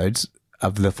 2 episodes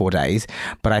of the 4 days,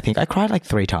 but I think I cried like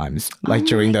 3 times, like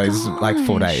during those like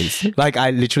 4 days. Like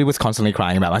I literally was constantly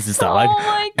crying about my sister. Like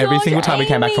every single time we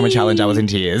came back from a challenge, I was in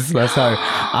tears. So,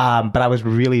 but I was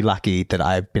really lucky that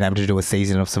I've been able to do a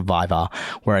season of Survivor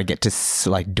where I get to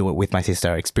like do it with my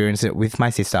sister, experience it with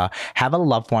my sister, have a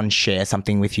loved one share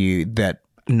something with you that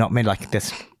not many, like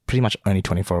there's pretty much only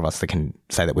 24 of us that can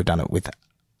say that we've done it with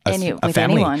a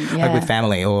family, anyone, yeah. like with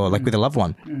family or like with a loved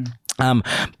one.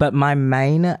 But my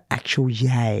main actual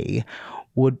yay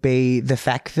would be the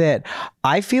fact that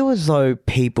I feel as though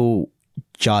people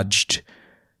judged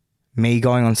me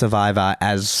going on Survivor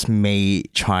as me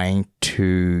trying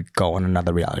to go on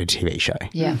another reality TV show.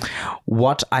 Yeah.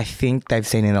 What I think they've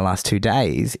seen in the last 2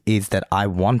 days is that I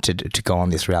wanted to go on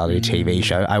this reality TV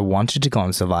show. I wanted to go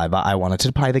on Survivor. I wanted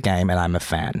to play the game and I'm a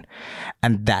fan.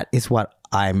 And that is what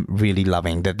I'm really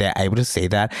loving, that they're able to see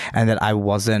that and that I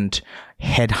wasn't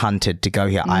headhunted to go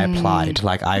here. I applied.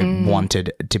 Like I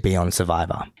wanted to be on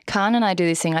Survivor. Khan and I do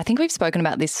this thing. I think we've spoken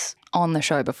about this on the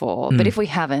show before, but if we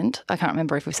haven't, I can't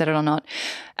remember if we've said it or not.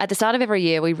 At the start of every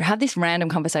year, we have this random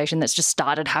conversation that's just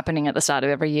started happening at the start of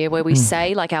every year where we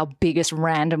say like our biggest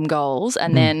random goals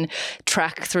and then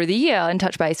track through the year and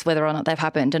touch base whether or not they've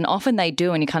happened. And often they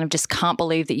do, and you kind of just can't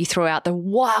believe that you threw out the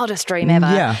wildest dream ever.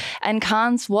 Yeah. And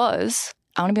Khan's was,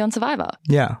 I want to be on Survivor.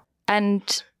 Yeah.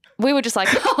 And we were just like,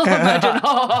 oh, imagine.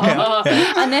 Oh.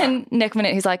 And then next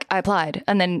minute he's like, I applied.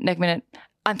 And then next minute,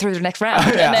 I'm through to the next round.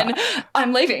 And then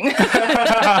I'm leaving.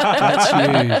 That's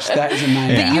huge. That is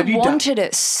amazing. But you wanted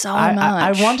it so much.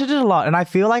 I wanted it a lot. And I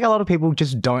feel like a lot of people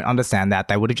just don't understand that.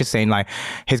 They would have just seen like,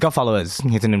 he's got followers.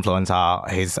 He's an influencer.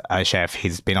 He's a chef.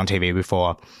 He's been on TV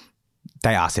before.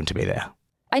 They asked him to be there.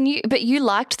 But you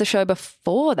liked the show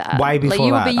before that. Way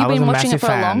before that. You've been watching it for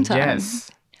a long time.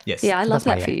 Yes. Yeah, I love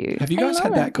that for you. Have you guys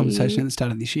had that conversation at the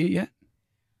start of this year yet?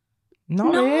 No,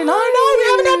 we haven't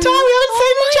had time. We haven't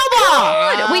seen each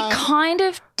other. We kind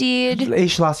of did.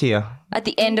 Ish last year. At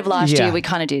the end of last year, we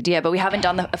kind of did, yeah, but we haven't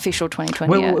done the official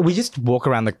 2020 yet. We just walk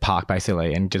around the park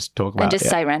basically and just talk about and just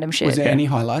say random shit. Was there any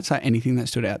highlights, like anything that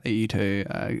stood out that you two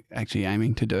are actually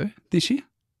aiming to do this year?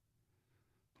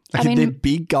 Like, are there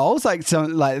big goals like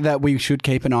that we should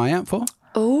keep an eye out for?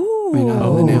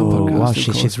 Wow,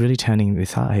 she's really turning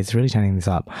this up. He's really turning this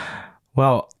up.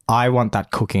 Well, I want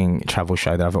that cooking travel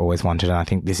show that I've always wanted, and I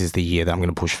think this is the year that I'm going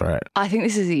to push for it. I think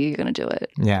this is the year you're going to do it.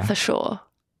 Yeah. For sure.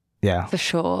 Yeah. For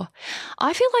sure.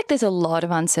 I feel like there's a lot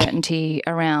of uncertainty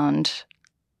around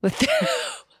with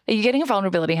Are you getting a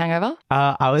vulnerability hangover?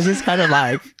 I was just kind of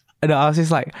like,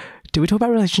 do we talk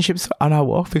about relationships on our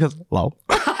walk? Because, lol.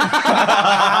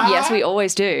 Yes, we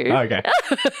always do. Okay.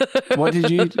 What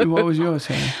was yours?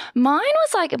 Mine,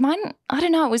 I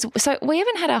don't know. So we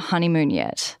haven't had our honeymoon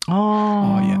yet.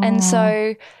 Oh, yeah. And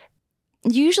so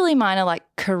usually mine are like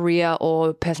career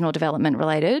or personal development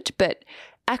related, but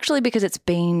actually because it's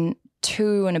been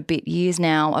 2 and a bit years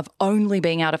now of only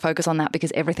being able to focus on that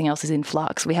because everything else is in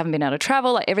flux. We haven't been able to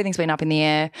travel. Like everything's been up in the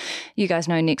air. You guys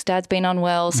know Nick's dad's been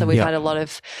unwell, so we've had a lot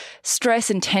of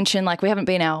stress and tension. Like we haven't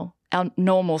been our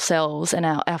normal selves, and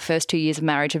our first 2 years of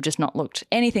marriage have just not looked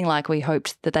anything like we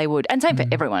hoped that they would. And same for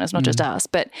everyone. It's not just us.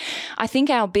 But I think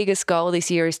our biggest goal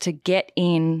this year is to get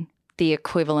in the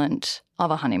equivalent of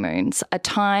a honeymoon, a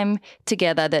time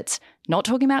together that's not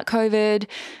talking about COVID,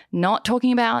 not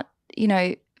talking about,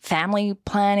 family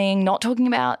planning, not talking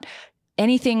about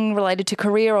anything related to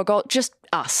career or goal, just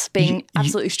us being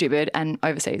absolutely stupid and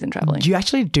overseas and traveling. You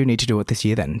actually do need to do it this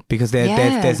year then, because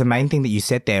there's a main thing that you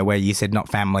said there where you said not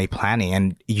family planning,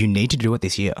 and you need to do it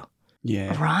this year.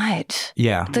 Yeah. Right.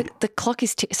 Yeah. The clock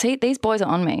is see, these boys are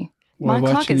on me. We're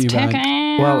My clock is watching you,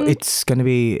 ticking. Well, it's going to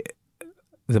be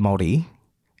the Maldives.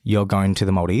 You're going to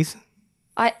the Maldives.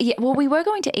 Well, we were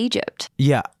going to Egypt.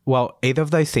 Yeah. Well, either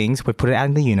of those things, we put it out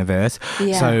in the universe.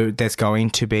 Yeah. So there's going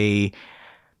to be,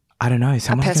 I don't know, A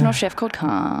someone's personal chef called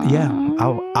Khan. Yeah.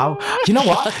 I'll. Do you know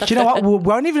what? We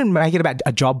won't even make it about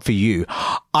a job for you.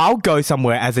 I'll go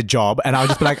somewhere as a job and I'll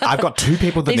just be like, I've got 2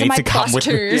 people that These are need my to come plus with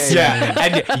me. twos. Yeah.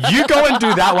 And you go and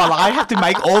do that while I have to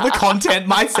make all the content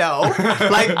myself,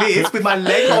 like this, with my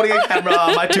leg holding a camera,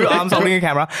 my 2 arms holding a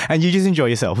camera, and you just enjoy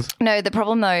yourselves. No, the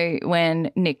problem though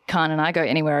when Nick, Khan and I go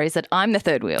anywhere is that I'm the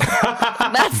third wheel.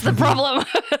 That's the problem.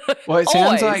 Well, it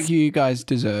sounds Always. like you guys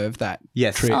deserve that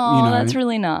Yes. trip. Oh, you know, that's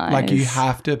really nice. Like you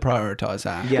have to prioritize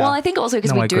that. Yeah. Well, I think also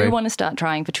because No, I we do agree. want to start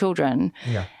trying for children.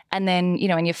 Yeah. And then,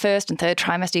 in your first and third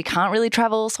trimester, you can't really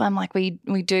travel. So I'm like, we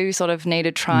do sort of need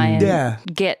to try and Yeah.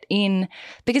 get in.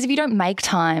 Because if you don't make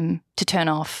time to turn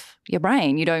off your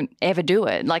brain, you don't ever do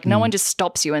it. Like no one just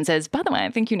stops you and says, by the way, I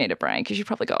think you need a break because you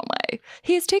probably go away.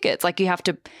 Here's tickets. Like you have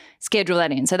to schedule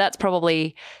that in. So that's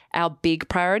probably our big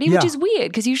priority, which Yeah. is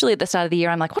weird because usually at the start of the year,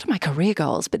 I'm like, what are my career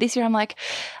goals? But this year I'm like,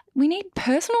 we need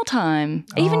personal time,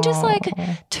 even just like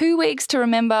 2 weeks to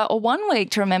remember or 1 week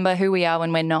to remember who we are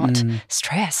when we're not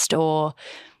stressed or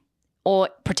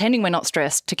pretending we're not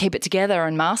stressed to keep it together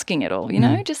and masking it all,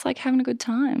 just like having a good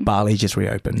time. Bali just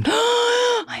reopened.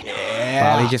 I know.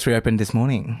 Bali just reopened this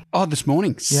morning. Oh, this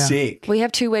morning. Sick. We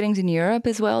have 2 weddings in Europe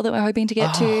as well that we're hoping to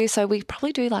get to. So we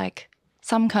probably do like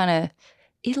some kind of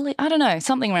Italy, I don't know,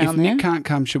 something around If there. Nick can't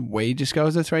come, should we just go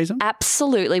as a threesome?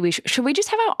 Absolutely. Should we just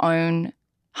have our own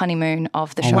honeymoon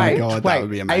of the Oh show? my God, that would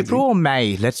be amazing. April or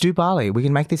May, let's do Bali. We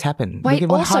can make this happen. we Wait,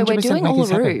 can also, we're 100% doing make this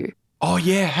happen. Uluru. Oh,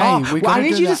 yeah. Hey, Oh, we well, got I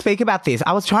need do you to that. speak about this.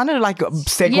 I was trying to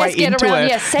segue Yes, get into around. it.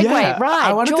 Yes, segue. Right,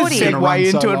 I wanted Jordie. to Gonna run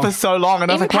segue so into it long. for so long, and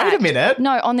I was like, wait a Impact. minute.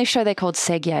 No, on this show they're called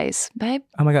CASTA-YAYS, babe.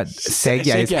 Oh my God,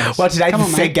 Seg-Yays. Seg-Yays. Well, today's Come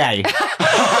on, mate. Seg-Gay.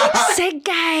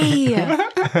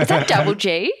 Seg-Gay. Is that double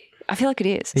G? I feel like it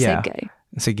is. Yeah. Seg-Gay.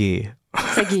 Segi.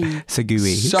 Seg-Gay.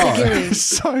 Segui.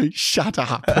 So shut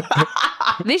up.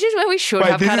 This is where we should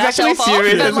Wait, have this cut is actually ourselves off.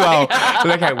 serious but as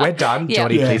well. Okay, we're done. Yeah.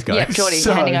 Jordie, Yeah. please go. Yeah, Jordie,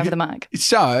 So- handing over the mic.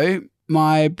 So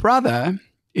my brother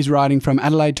is riding from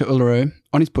Adelaide to Uluru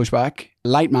on his pushback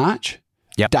late March.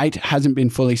 Yep. Date hasn't been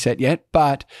fully set yet,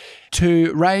 but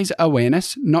to raise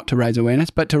awareness, not to raise awareness,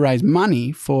 but to raise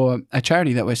money for a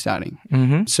charity that we're starting.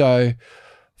 Mm-hmm. So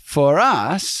for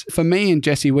us, for me and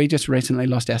Jessie, we just recently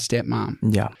lost our stepmom.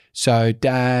 Yeah. So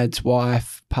Dad's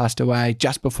wife passed away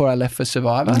just before I left for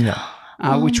Survivor,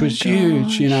 Yeah. which my was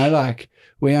huge, like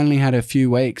we only had a few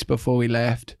weeks before we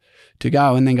left to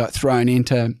go and then got thrown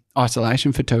into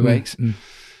isolation for 2 weeks. Mm.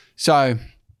 So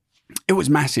it was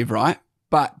massive, right?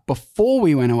 But before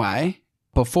we went away,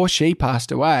 before she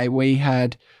passed away, we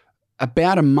had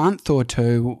about a month or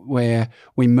two where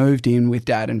we moved in with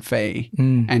Dad and Fee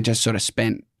and just sort of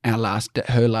spent her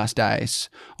last days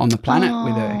on the planet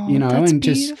with her, that's and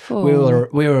just beautiful.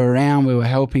 we were around, we were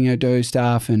helping her do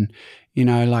stuff, and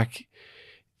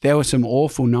there were some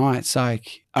awful nights.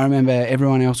 Like I remember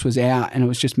everyone else was out and it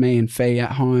was just me and Fee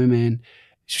at home, and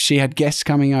she had guests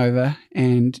coming over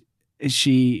and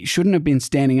she shouldn't have been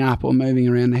standing up or moving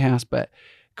around the house, but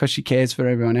because she cares for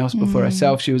everyone else before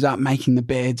herself, she was up making the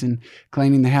beds and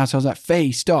cleaning the house. I was like,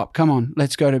 Fee, stop, come on,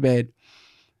 let's go to bed.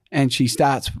 And she's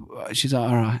like,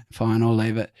 all right, fine, I'll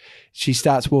leave it. She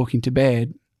starts walking to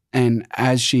bed, and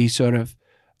as she sort of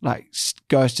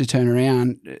goes to turn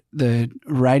around, the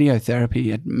radiotherapy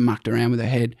had mucked around with her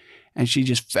head and she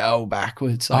just fell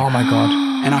backwards. Oh my God.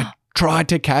 And I tried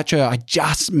to catch her. I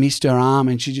just missed her arm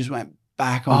and she just went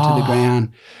back onto the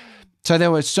ground. So there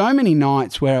were so many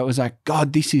nights where it was like,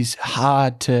 God, this is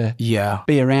hard to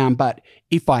be around. But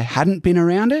if I hadn't been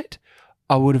around it,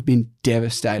 I would have been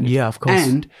devastated. Yeah, of course.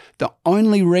 And the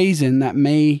only reason that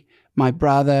me, my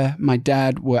brother, my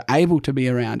dad were able to be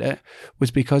around it was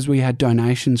because we had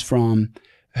donations from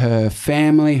her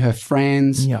family, her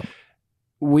friends, Yep.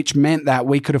 which meant that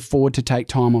we could afford to take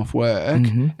time off work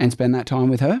and spend that time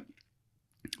with her.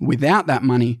 Without that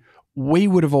money, we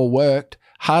would have all worked,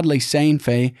 hardly seen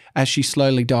Fee as she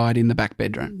slowly died in the back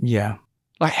bedroom. Yeah.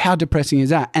 Like, how depressing is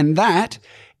that? And that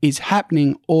is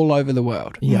happening all over the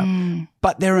world. Yeah.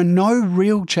 But there are no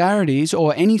real charities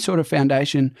or any sort of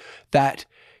foundation that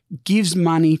gives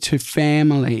money to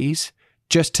families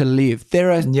just to live.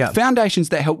 There are foundations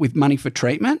that help with money for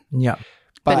treatment. Yeah.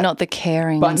 But not the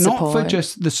caring But and support. not for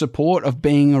just the support of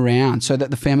being around so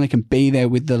that the family can be there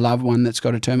with the loved one that's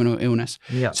got a terminal illness.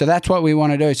 Yeah. So that's what we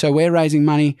want to do. So we're raising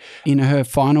money. In her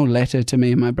final letter to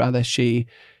me and my brother, she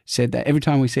said that every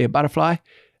time we see a butterfly,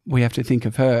 we have to think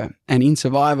of her. And in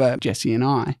Survivor, Jessie and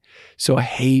I saw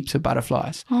heaps of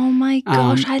butterflies. Oh my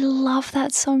gosh, I love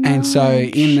that so much. And so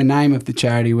in the name of the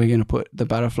charity, we're going to put the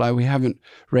butterfly. We haven't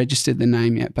registered the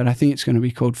name yet, but I think it's going to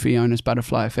be called Fiona's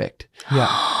Butterfly Effect. Yeah.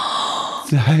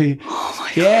 So,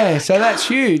 yeah, so that's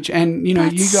huge. And, you know,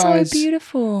 That's you guys so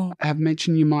beautiful. have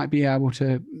mentioned you might be able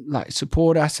to, like,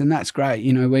 support us, and that's great.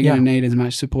 You know, we're going to need as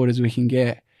much support as we can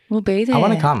get. We'll be there. I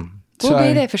want to come. We'll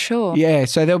be there for sure. Yeah,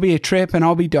 so there'll be a trip and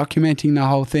I'll be documenting the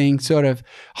whole thing, sort of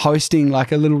hosting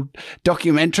like a little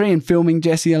documentary and filming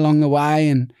Jessie along the way.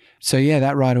 And so, yeah,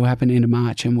 that ride will happen into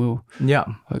March, and we'll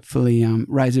hopefully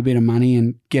raise a bit of money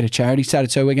and get a charity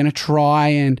started. So we're going to try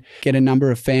and get a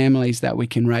number of families that we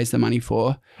can raise the money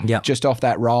for just off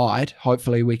that ride.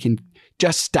 Hopefully we can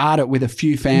just start it with a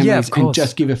few families and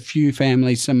just give a few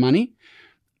families some money,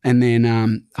 and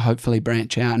then hopefully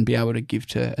branch out and be able to give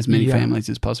to as many families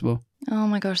as possible. Oh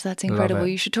my gosh, that's incredible.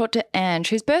 You should talk to Ange,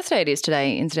 whose birthday it is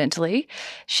today, incidentally.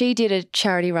 She did a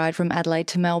charity ride from Adelaide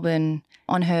to Melbourne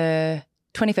on her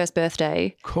 21st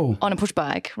birthday. Cool. On a push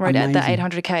bike, rode at the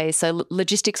 800K. So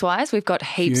logistics-wise, we've got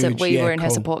heaps of – we were in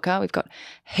her support car. We've got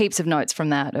heaps of notes from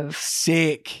that of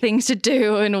sick things to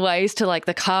do and ways to, like,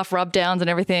 the calf rub-downs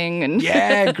and everything. And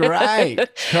yeah, great.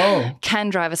 Cool. Can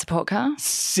drive a support car.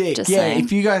 Sick. Just yeah, saying.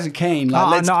 if you guys are keen,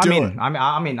 let's do it.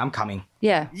 I'm coming.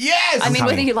 Yeah. Yes. I mean,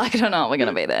 whether you like it or not, we're going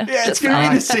to be there. Yeah, it's going to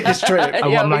be the sickest trip.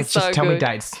 I'm like, just tell me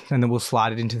dates and then we'll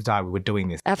slide it into the diary. We're doing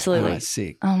this. Absolutely. Oh,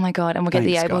 sick. Oh, my God. And we'll get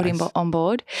the yayborhood on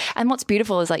board. And what's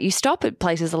beautiful is, like, you stop at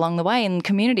places along the way in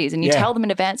communities and you tell them in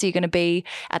advance you're going to be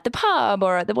at the pub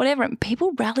or at the whatever, and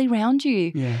people rally around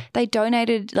you. Yeah. They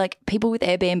donated, like, people with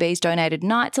Airbnbs donated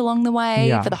nights along the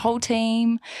way for the whole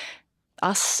team.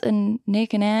 Us and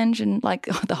Nick and Ange and, like,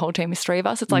 the whole team is three of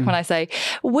us. It's like when I say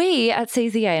we at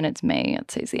CZA and it's me at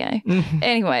CZA.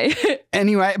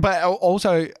 Anyway, but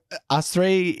also us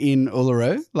three in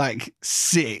Uluru, like,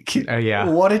 sick. Oh, yeah.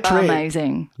 What a trip.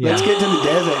 Amazing. Yeah. Let's get to the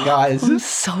desert, guys. I'm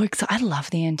so excited. I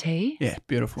love the NT. Yeah,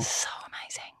 beautiful. So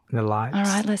amazing. The lights. All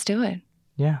right, let's do it.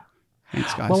 Yeah.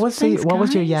 Thanks, guys. What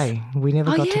was your yay? We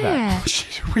never got to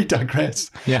that. We digress.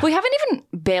 Yeah. We haven't even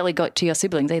barely got to your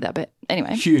siblings either, but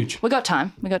anyway. Huge. We got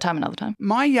time. We got time another time.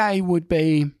 My yay would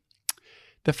be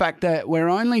the fact that we're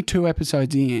only 2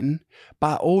 episodes in,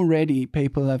 but already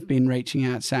people have been reaching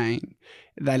out saying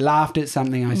they laughed at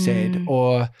something I said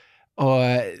or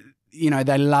you know,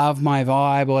 they love my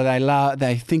vibe, or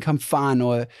they think I'm fun,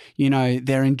 or, you know,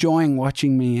 they're enjoying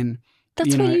watching me, and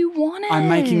that's what you wanted. I'm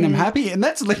making them happy, and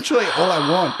that's literally all I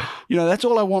want. You know, that's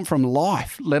all I want from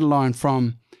life, let alone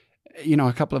from, you know,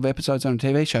 a couple of episodes on a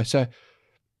TV show. So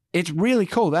it's really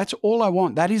cool. That's all I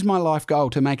want. That is my life goal,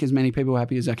 to make as many people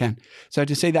happy as I can. So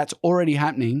to see that's already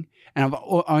happening, and I've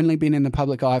only been in the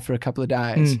public eye for a couple of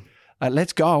days,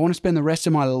 let's go. I want to spend the rest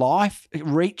of my life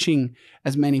reaching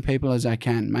as many people as I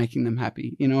can, making them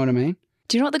happy. You know what I mean?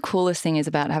 Do you know what the coolest thing is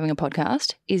about having a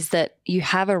podcast? Is that you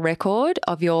have a record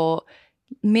of your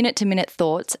minute-to-minute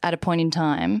thoughts at a point in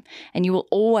time, and you will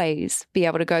always be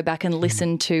able to go back and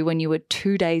listen to when you were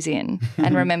 2 days in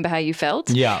and remember how you felt.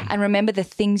 Yeah. And remember the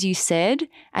things you said,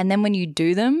 and then when you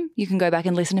do them, you can go back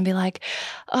and listen and be like,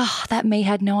 oh, that me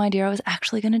had no idea I was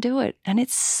actually going to do it. And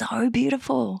it's so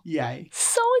beautiful. Yay.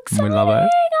 So exciting. We love it.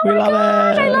 Oh my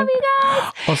gosh, I love you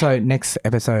guys. Also, next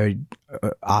episode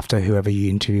after whoever you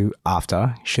interview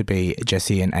after should be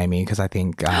Jessie and Amy, because I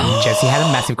think Jessie had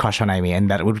a massive crush on Amy, and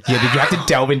that would, did you have to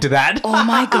delve into that? Oh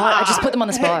my God, I just put them on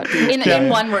the spot in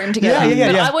one room together.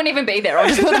 But I wouldn't even be there. I'll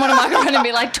just put them on a microphone and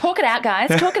be like, talk it out, guys,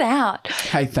 talk it out.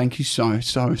 Hey, thank you so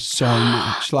much.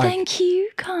 Like, thank you,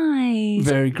 guys.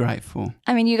 Very grateful.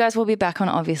 I mean, you guys will be back on,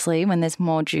 obviously, when there's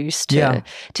more juice to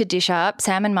dish up.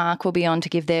 Sam and Mark will be on to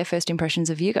give their first impressions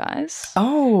of you guys.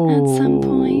 Oh. At some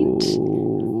point.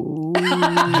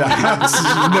 That's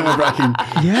nerve-wracking.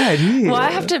 Yeah, it is. Well, I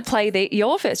have to play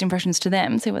your first impressions to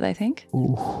them, see what they think.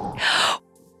 Ooh.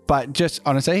 But just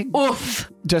honestly,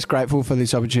 just grateful for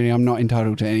this opportunity. I'm not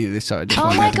entitled to any of this, so I just oh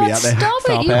wanted my to God, be out there. stop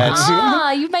it. You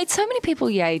are. You've made so many people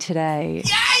yay today.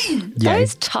 Yay!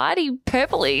 Those tidy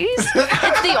purplies. It's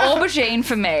the aubergine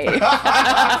for me.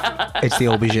 It's the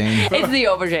aubergine. It's the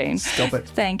aubergine. Stop it.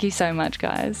 Thank you so much,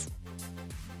 guys.